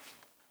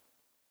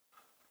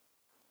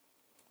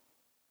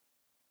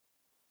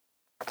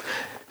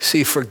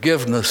 See,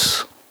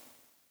 forgiveness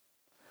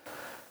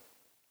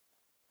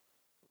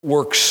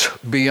works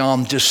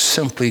beyond just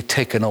simply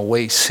taking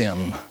away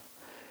sin.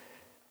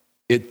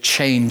 It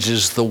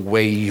changes the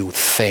way you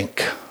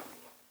think.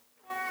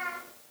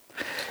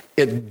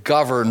 It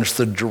governs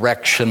the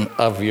direction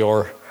of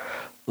your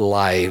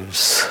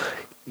lives.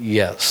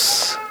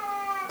 Yes.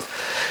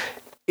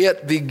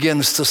 It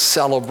begins to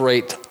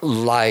celebrate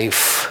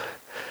life,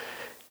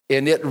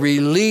 and it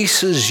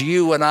releases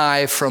you and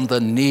I from the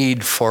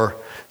need for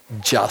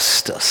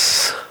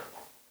justice.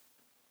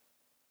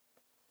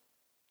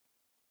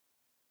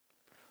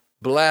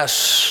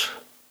 Bless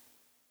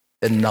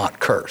and not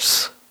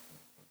curse.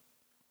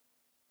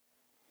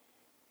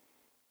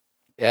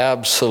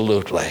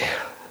 Absolutely.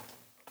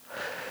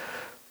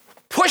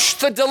 Push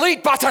the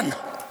delete button.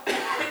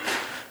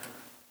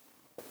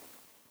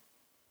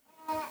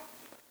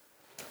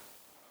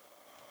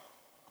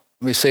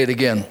 Let me say it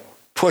again.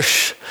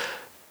 Push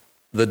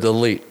the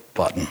delete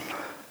button.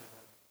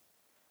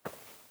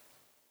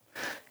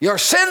 Your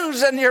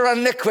sins and your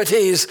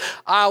iniquities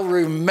I'll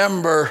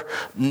remember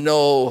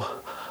no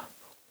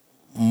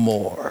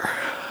more.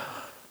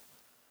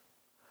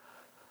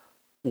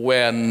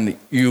 When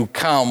you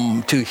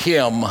come to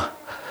him,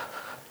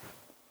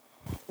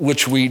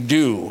 which we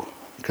do,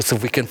 because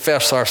if we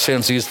confess our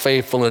sins, he's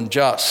faithful and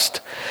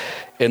just,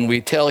 and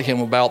we tell him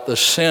about the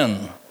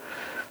sin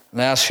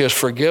and ask his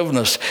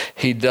forgiveness,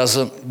 he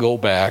doesn't go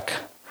back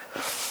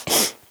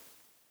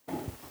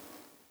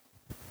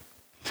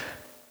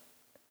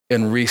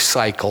and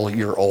recycle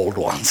your old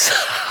ones.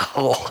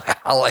 Oh,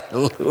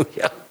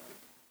 hallelujah.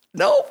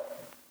 No.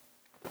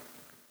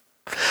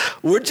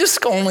 We're just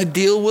going to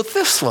deal with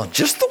this one,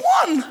 just the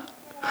one,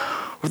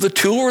 or the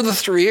two or the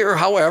three or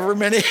however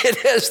many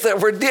it is that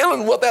we're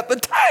dealing with at the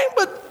time.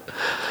 But,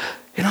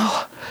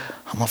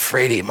 I'm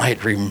afraid he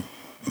might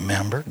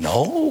remember.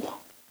 No.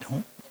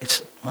 It's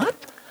what?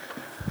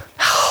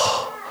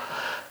 Oh,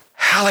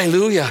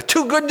 hallelujah.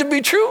 Too good to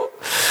be true.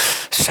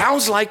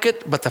 Sounds like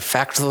it, but the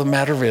fact of the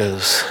matter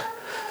is,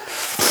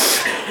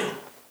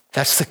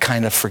 that's the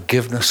kind of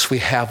forgiveness we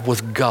have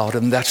with God,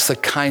 and that's the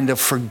kind of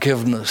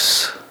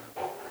forgiveness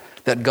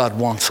that God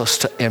wants us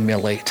to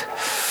emulate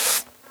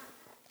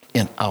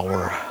in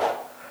our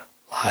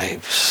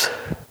lives.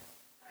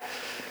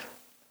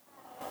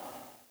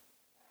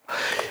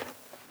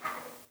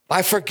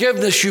 By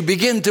forgiveness, you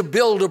begin to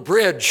build a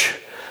bridge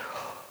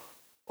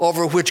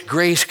over which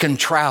grace can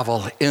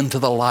travel into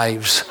the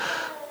lives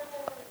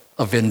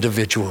of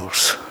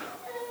individuals.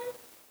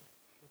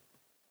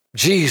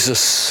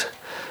 Jesus,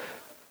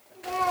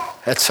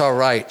 that's all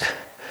right.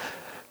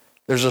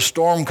 There's a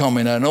storm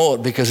coming, I know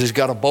it, because he's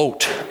got a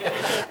boat.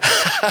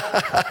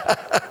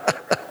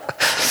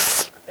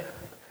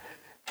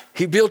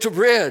 He built a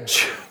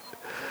bridge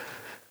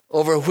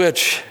over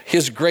which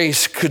his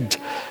grace could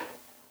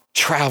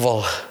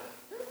travel.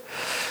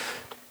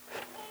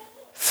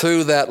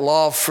 Through that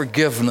law of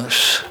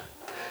forgiveness,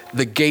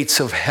 the gates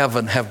of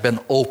heaven have been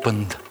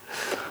opened.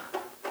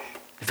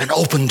 They've been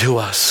opened to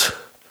us.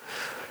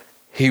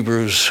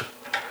 Hebrews,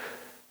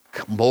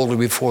 come boldly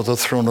before the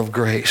throne of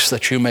grace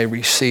that you may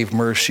receive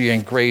mercy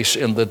and grace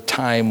in the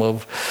time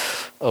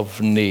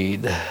of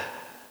need.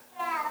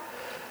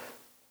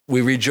 We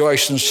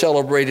rejoice and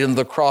celebrate in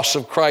the cross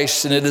of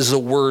Christ, and it is a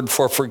word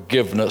for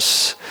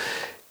forgiveness.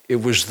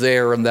 It was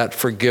there in that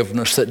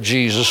forgiveness that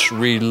Jesus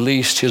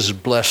released his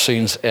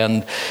blessings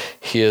and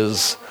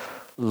his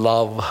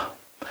love.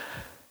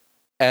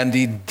 And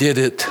he did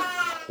it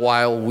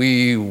while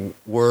we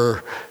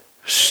were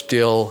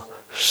still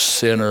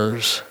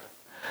sinners.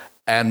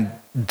 And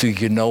do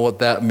you know what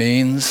that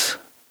means?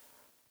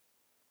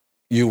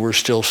 You were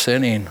still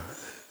sinning.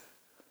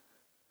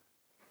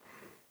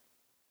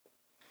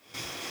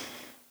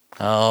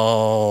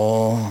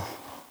 Oh.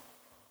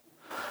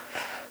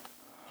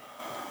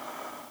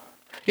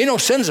 You know,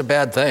 sin's a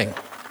bad thing.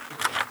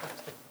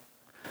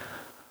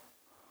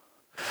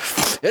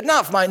 It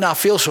might not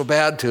feel so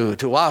bad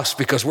to us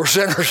because we're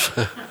sinners.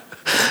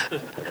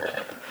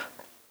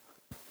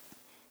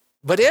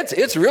 But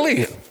it's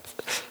really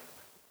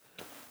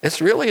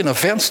an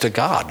offense to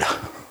God.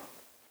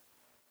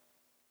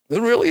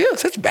 It really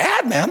is. It's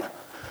bad, man.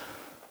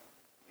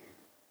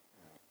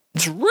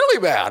 It's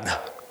really bad.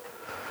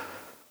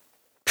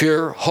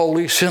 Pure,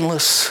 holy,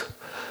 sinless,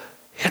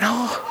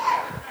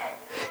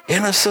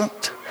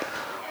 innocent.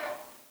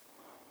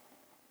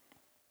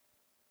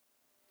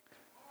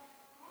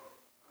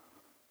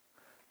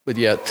 But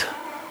yet,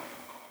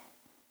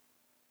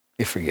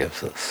 he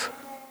forgives us.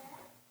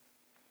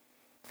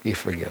 He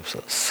forgives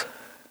us.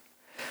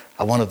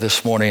 I wanted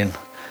this morning,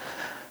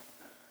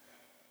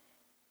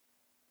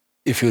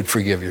 if you would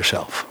forgive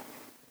yourself.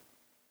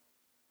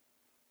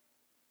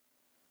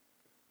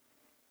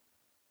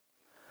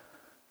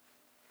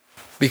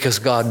 Because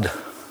God has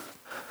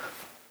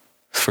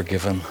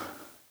forgiven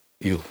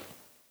you.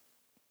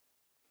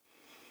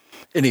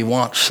 And he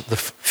wants the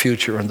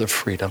future and the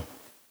freedom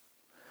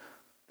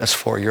that's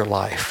for your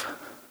life,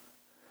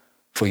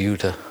 for you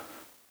to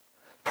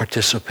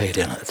participate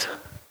in it.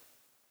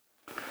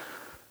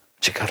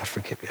 But you got to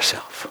forgive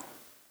yourself.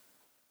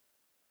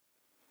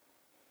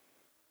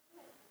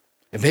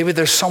 And maybe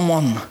there's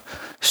someone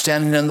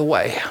standing in the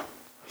way.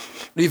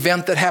 The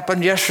event that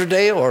happened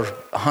yesterday or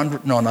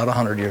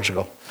 100 years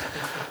ago.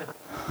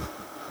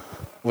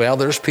 Well,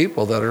 there's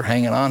people that are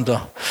hanging on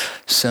to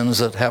sins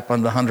that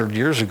happened 100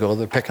 years ago.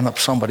 They're picking up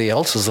somebody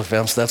else's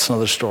offense. That's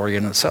another story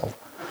in itself.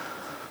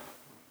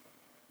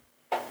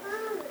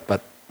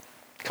 But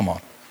come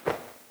on.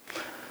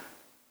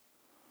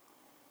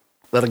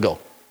 Let it go.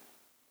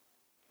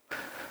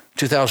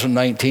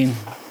 2019,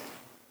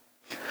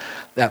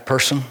 that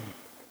person,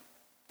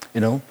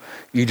 you're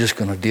just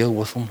going to deal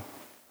with them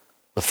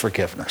with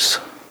forgiveness.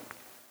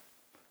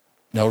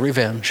 No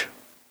revenge.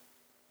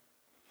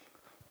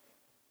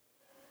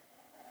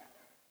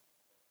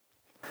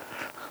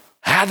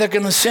 How they're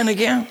going to sin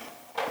again?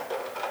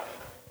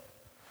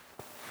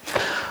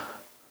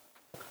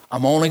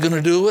 I'm only going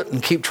to do it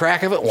and keep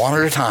track of it one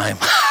at a time.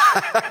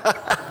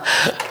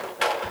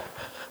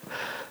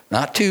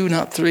 Not 2,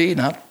 not 3,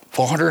 not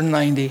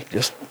 490,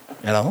 just,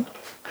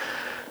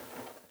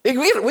 We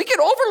get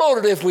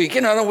overloaded if we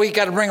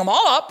got to bring them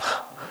all up.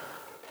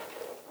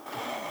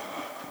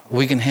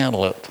 We can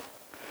handle it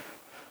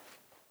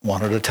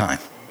one at a time.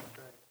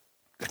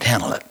 We can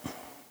handle it.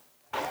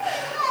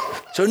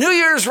 So New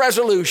Year's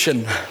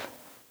resolution.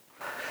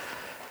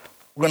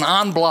 We're going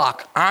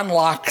to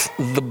unlock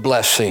the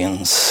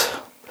blessings,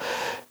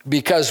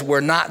 because we're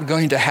not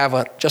going to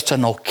have just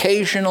an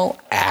occasional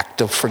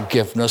act of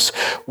forgiveness.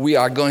 We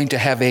are going to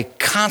have a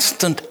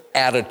constant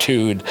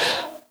attitude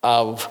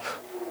of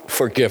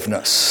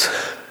forgiveness.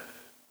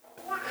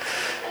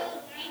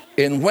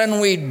 And when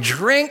we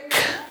drink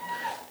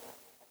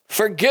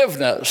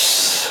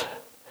forgiveness,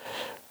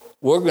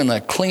 we're going to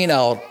clean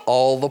out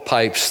all the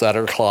pipes that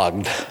are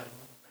clogged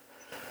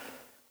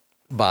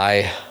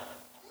by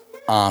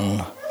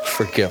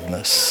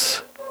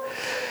unforgiveness.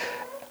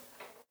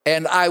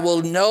 And I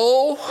will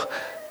know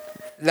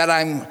that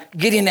I'm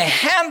getting a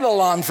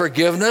handle on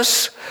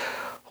forgiveness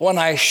when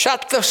I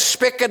shut the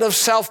spigot of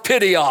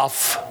self-pity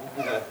off.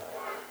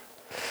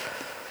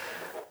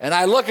 And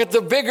I look at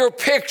the bigger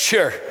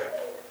picture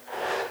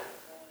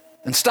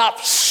and stop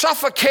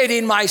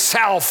suffocating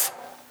myself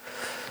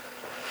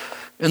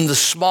in the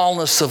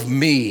smallness of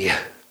me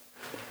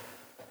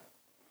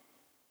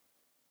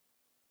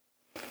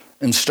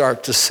and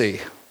start to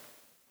see.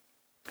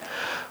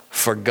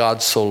 For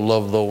God so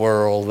loved the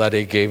world that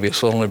he gave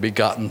his only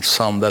begotten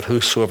Son, that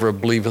whosoever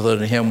believeth in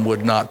him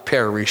would not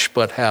perish,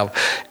 but have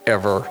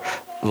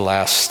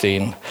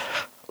everlasting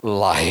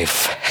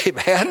life.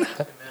 Amen?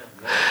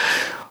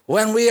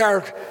 When we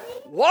are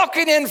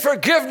walking in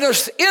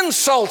forgiveness,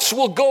 insults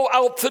will go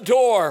out the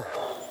door.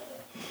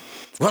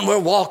 When we're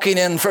walking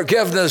in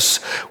forgiveness,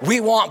 we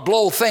won't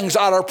blow things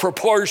out of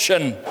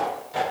proportion.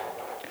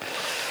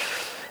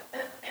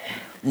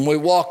 When we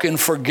walk in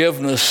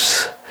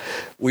forgiveness,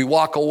 we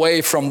walk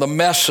away from the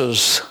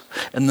messes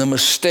and the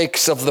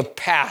mistakes of the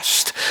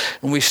past,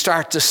 and we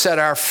start to set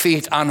our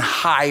feet on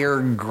higher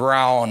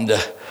ground,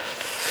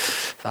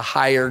 the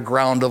higher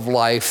ground of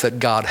life that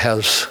God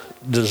has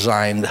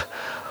designed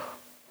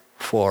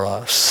for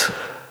us.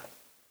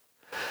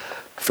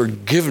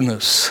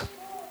 Forgiveness.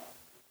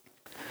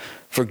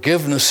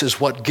 Forgiveness is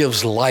what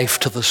gives life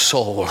to the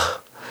soul.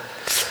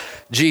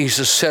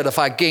 Jesus said, if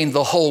I gain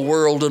the whole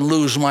world and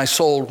lose my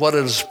soul, what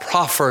has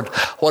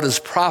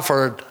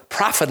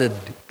profited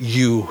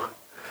you?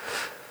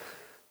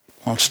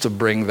 Wants to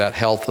bring that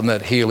health and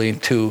that healing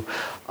to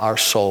our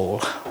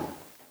soul.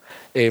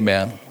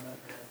 Amen.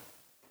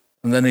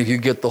 And then if you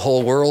get the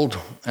whole world,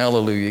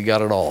 hallelujah, you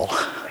got it all.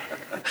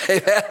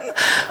 Amen.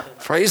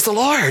 Praise the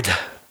Lord.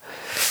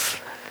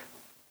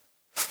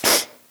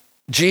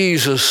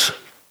 Jesus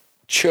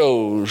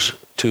chose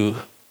to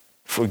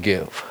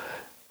forgive.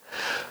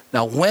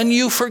 Now, when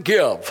you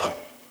forgive,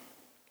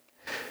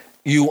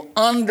 you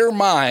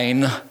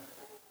undermine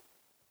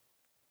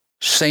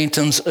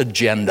Satan's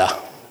agenda.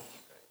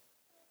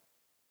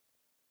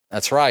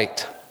 That's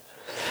right.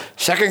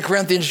 2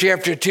 Corinthians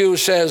chapter 2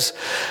 says,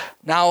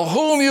 now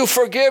whom you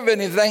forgive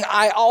anything,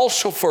 I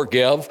also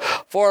forgive.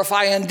 For if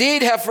I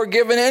indeed have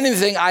forgiven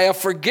anything, I have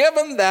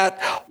forgiven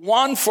that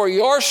one for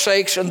your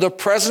sakes in the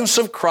presence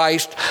of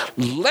Christ,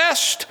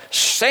 lest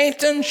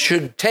Satan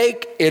should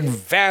take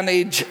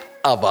advantage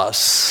of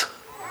us.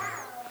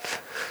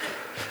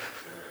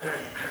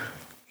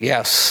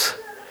 Yes,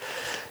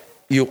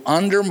 you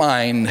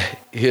undermine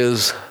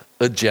his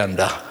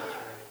agenda.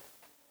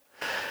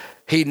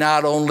 He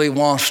not only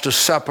wants to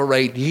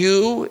separate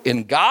you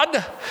in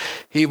God,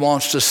 he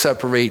wants to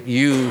separate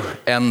you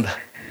and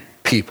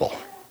people.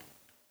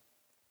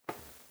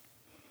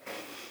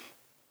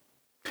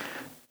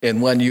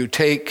 And when you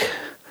take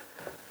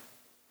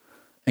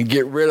and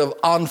get rid of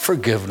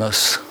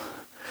unforgiveness,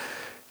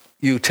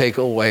 you take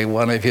away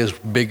one of his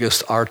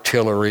biggest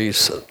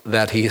artilleries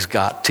that he's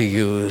got to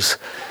use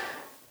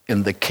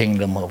in the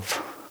kingdom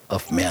of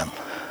men.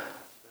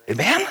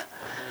 Amen?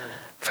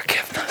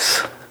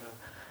 Forgiveness.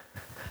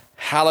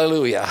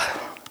 Hallelujah.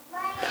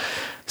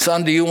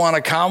 Son, do you want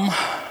to come?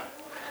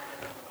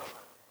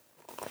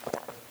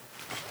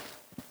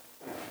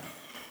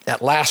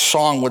 That last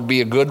song would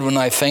be a good one,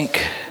 I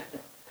think.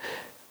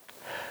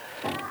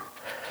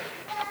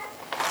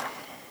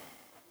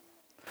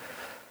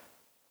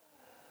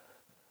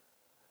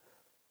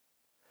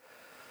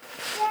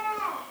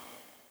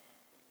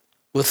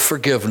 With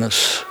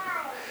forgiveness,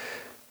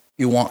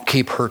 you won't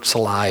keep hurts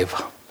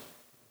alive.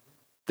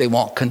 They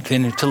won't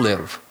continue to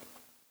live.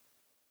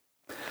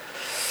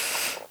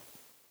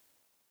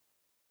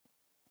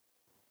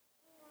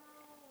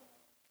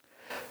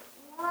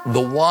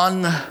 The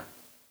one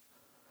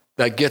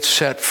that gets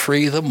set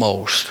free the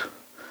most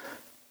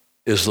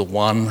is the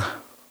one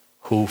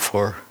who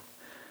forgives.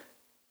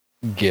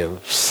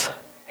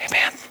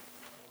 Amen.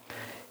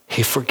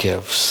 He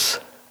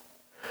forgives.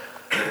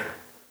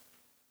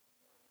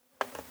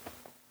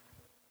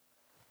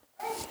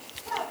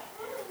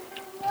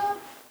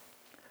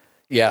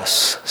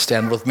 Yes,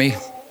 stand with me.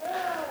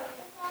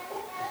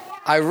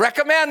 I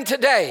recommend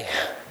today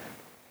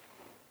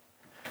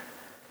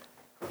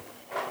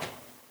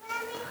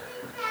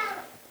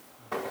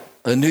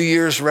a New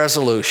Year's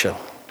resolution.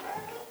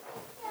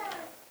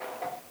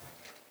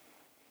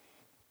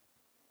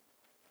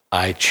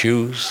 I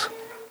choose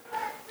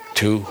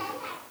to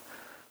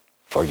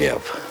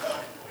forgive.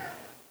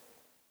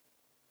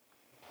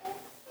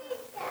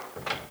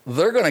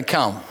 They're going to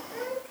come.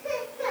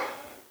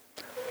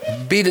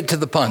 Beat it to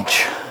the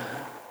punch.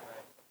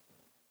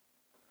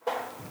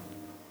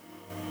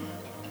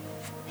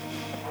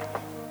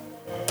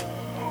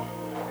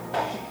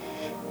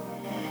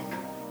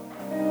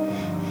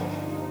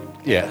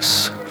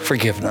 Yes,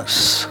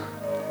 forgiveness.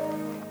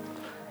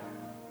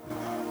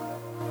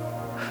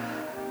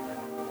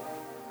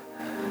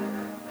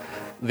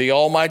 The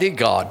Almighty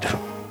God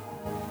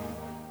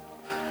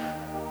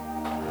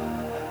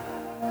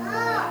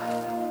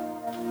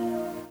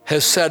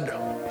has said,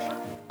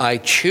 I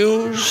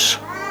choose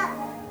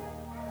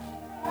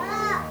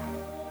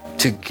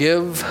to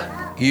give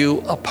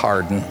you a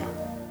pardon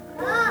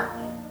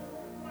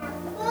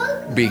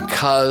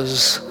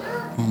because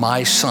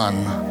my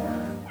Son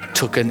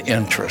took an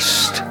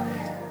interest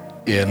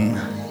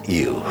in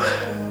you.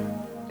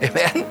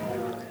 Amen?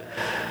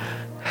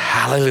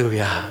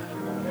 Hallelujah.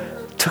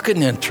 Took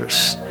an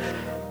interest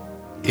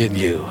in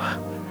you.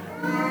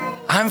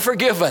 I'm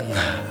forgiven.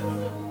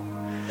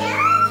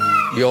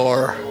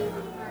 You're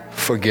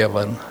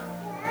forgiven.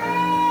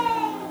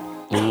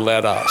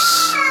 Let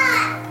us,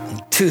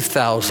 in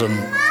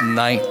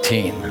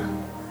 2019,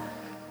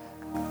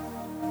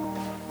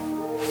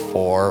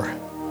 forgive.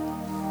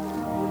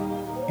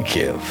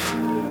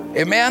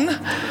 Amen?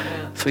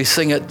 So we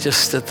sing it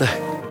just at the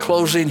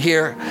closing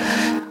here.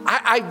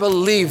 I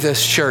believe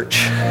this,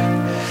 church.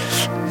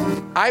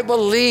 I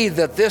believe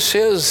that this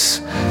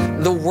is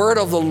the word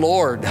of the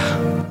Lord.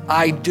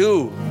 I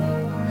do.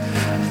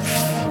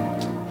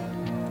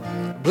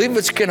 I believe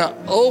it's going to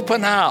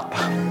open up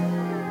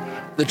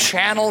the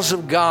channels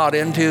of God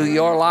into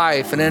your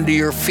life and into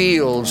your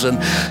fields. And,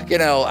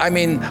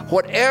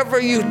 whatever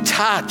you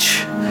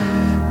touch,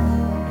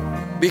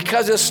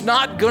 because it's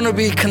not going to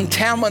be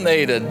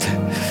contaminated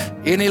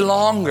any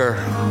longer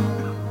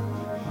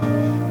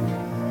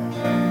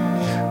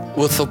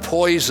with the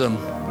poison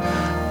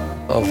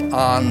of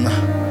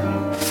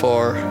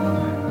unforgiveness.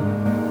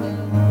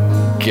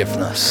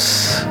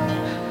 forgiveness.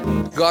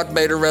 God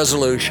made a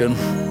resolution,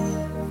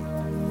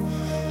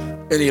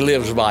 and he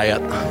lives by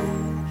it.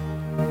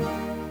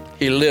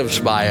 He lives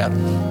by it.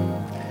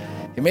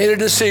 He made a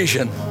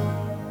decision.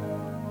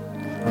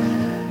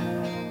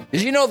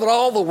 Did you know that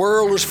all the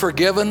world is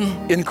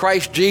forgiven in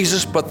Christ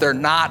Jesus, but they're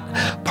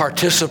not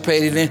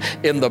participating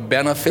in the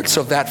benefits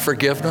of that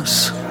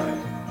forgiveness?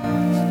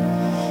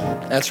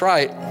 That's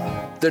right.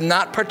 They're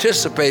not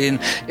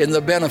participating in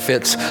the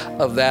benefits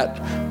of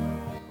that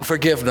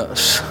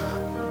forgiveness.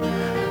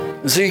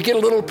 So you get a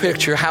little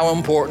picture how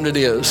important it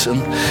is.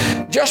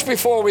 And just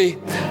before we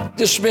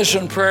dismiss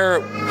in prayer,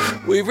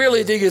 we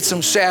really did get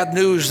some sad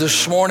news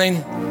this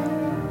morning.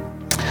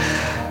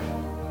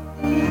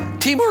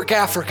 Teamwork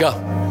Africa,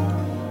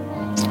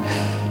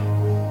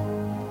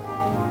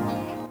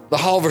 the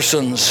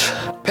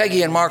Halversons,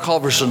 Peggy and Mark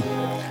Halverson.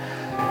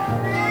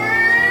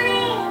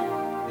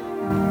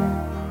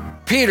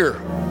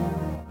 Peter,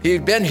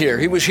 he'd been here.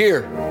 He was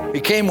here. He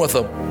came with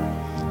them.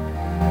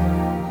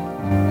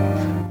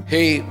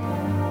 He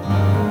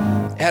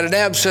had an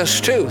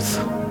abscessed tooth,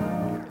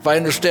 if I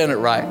understand it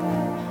right.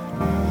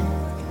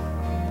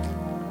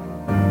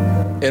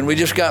 And we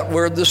just got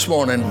word this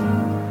morning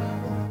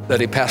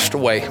that he passed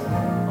away.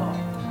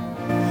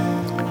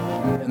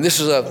 And this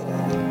is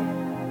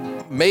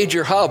a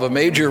major hub, a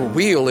major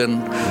wheel in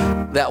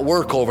that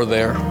work over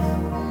there.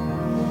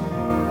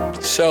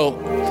 So,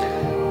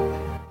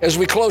 as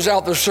we close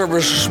out the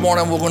service this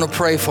morning, we're going to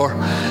pray for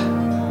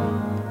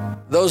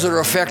those that are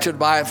affected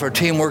by it, for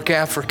Teamwork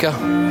Africa.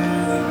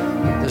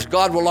 As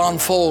God will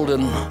unfold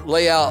and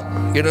lay out,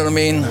 you know what I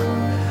mean,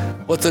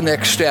 what the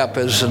next step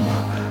is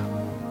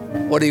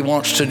and what he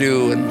wants to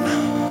do and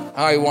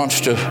how he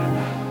wants to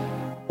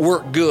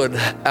work good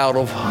out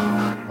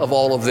of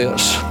all of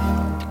this.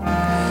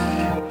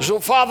 So,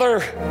 Father,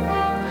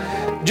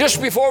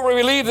 just before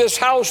we leave this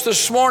house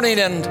this morning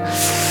and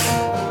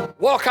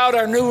walk out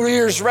our New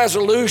Year's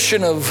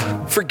resolution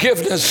of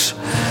forgiveness,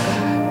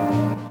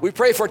 we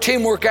pray for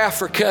Teamwork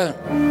Africa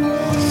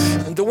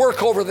and the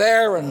work over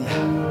there and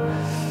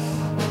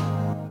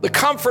the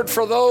comfort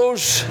for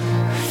those,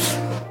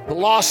 the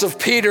loss of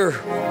Peter,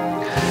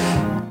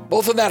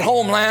 both in that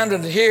homeland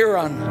and here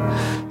on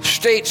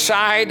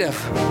stateside.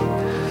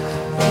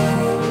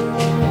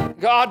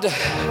 God,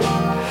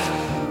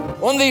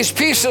 when these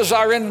pieces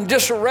are in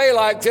disarray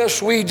like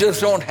this, we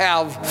just don't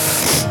have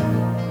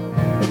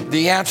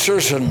the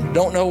answers and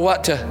don't know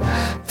what to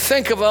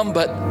think of them,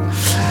 but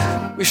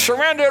we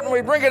surrender it and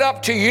we bring it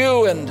up to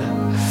you and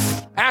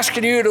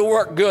asking you to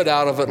work good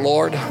out of it,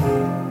 Lord.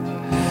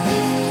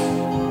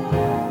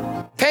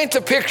 Paint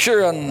the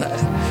picture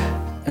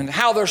and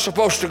how they're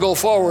supposed to go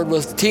forward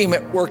with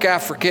Teamwork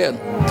Africa.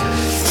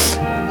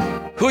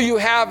 Who you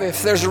have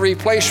if there's a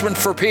replacement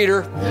for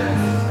Peter,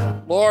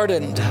 Lord,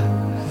 and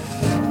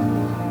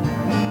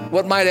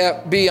what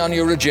might be on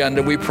your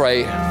agenda, we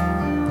pray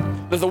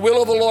that the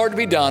will of the Lord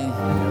be done.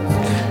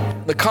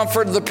 The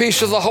comfort and the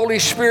peace of the Holy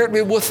Spirit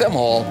be with them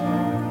all.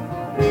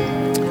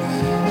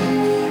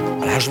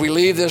 And as we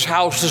leave this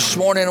house this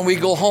morning and we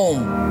go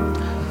home,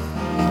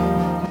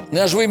 and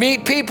as we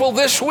meet people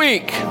this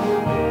week,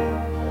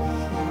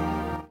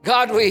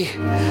 God, we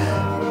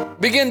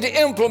begin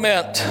to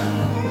implement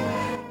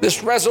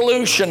this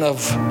resolution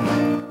of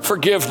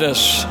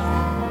forgiveness.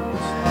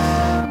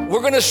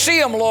 We're going to see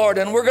them, Lord,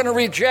 and we're going to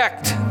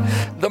reject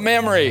the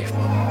memory,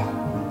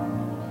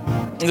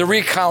 the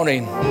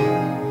recounting,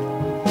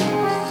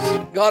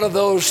 God, of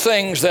those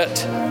things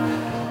that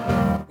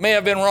may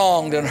have been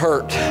wronged and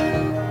hurt.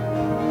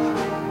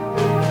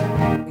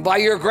 By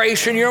your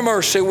grace and your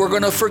mercy, we're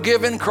going to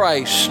forgive in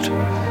Christ,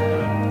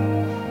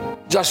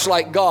 just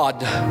like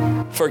God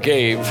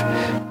forgave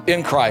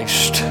in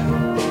Christ.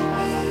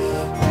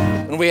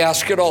 And we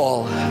ask it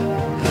all.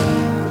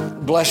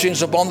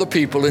 Blessings upon the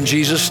people in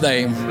Jesus'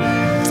 name.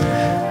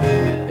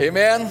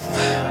 Amen.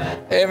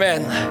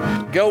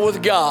 Amen. Go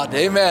with God.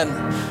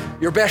 Amen.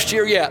 Your best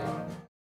year yet.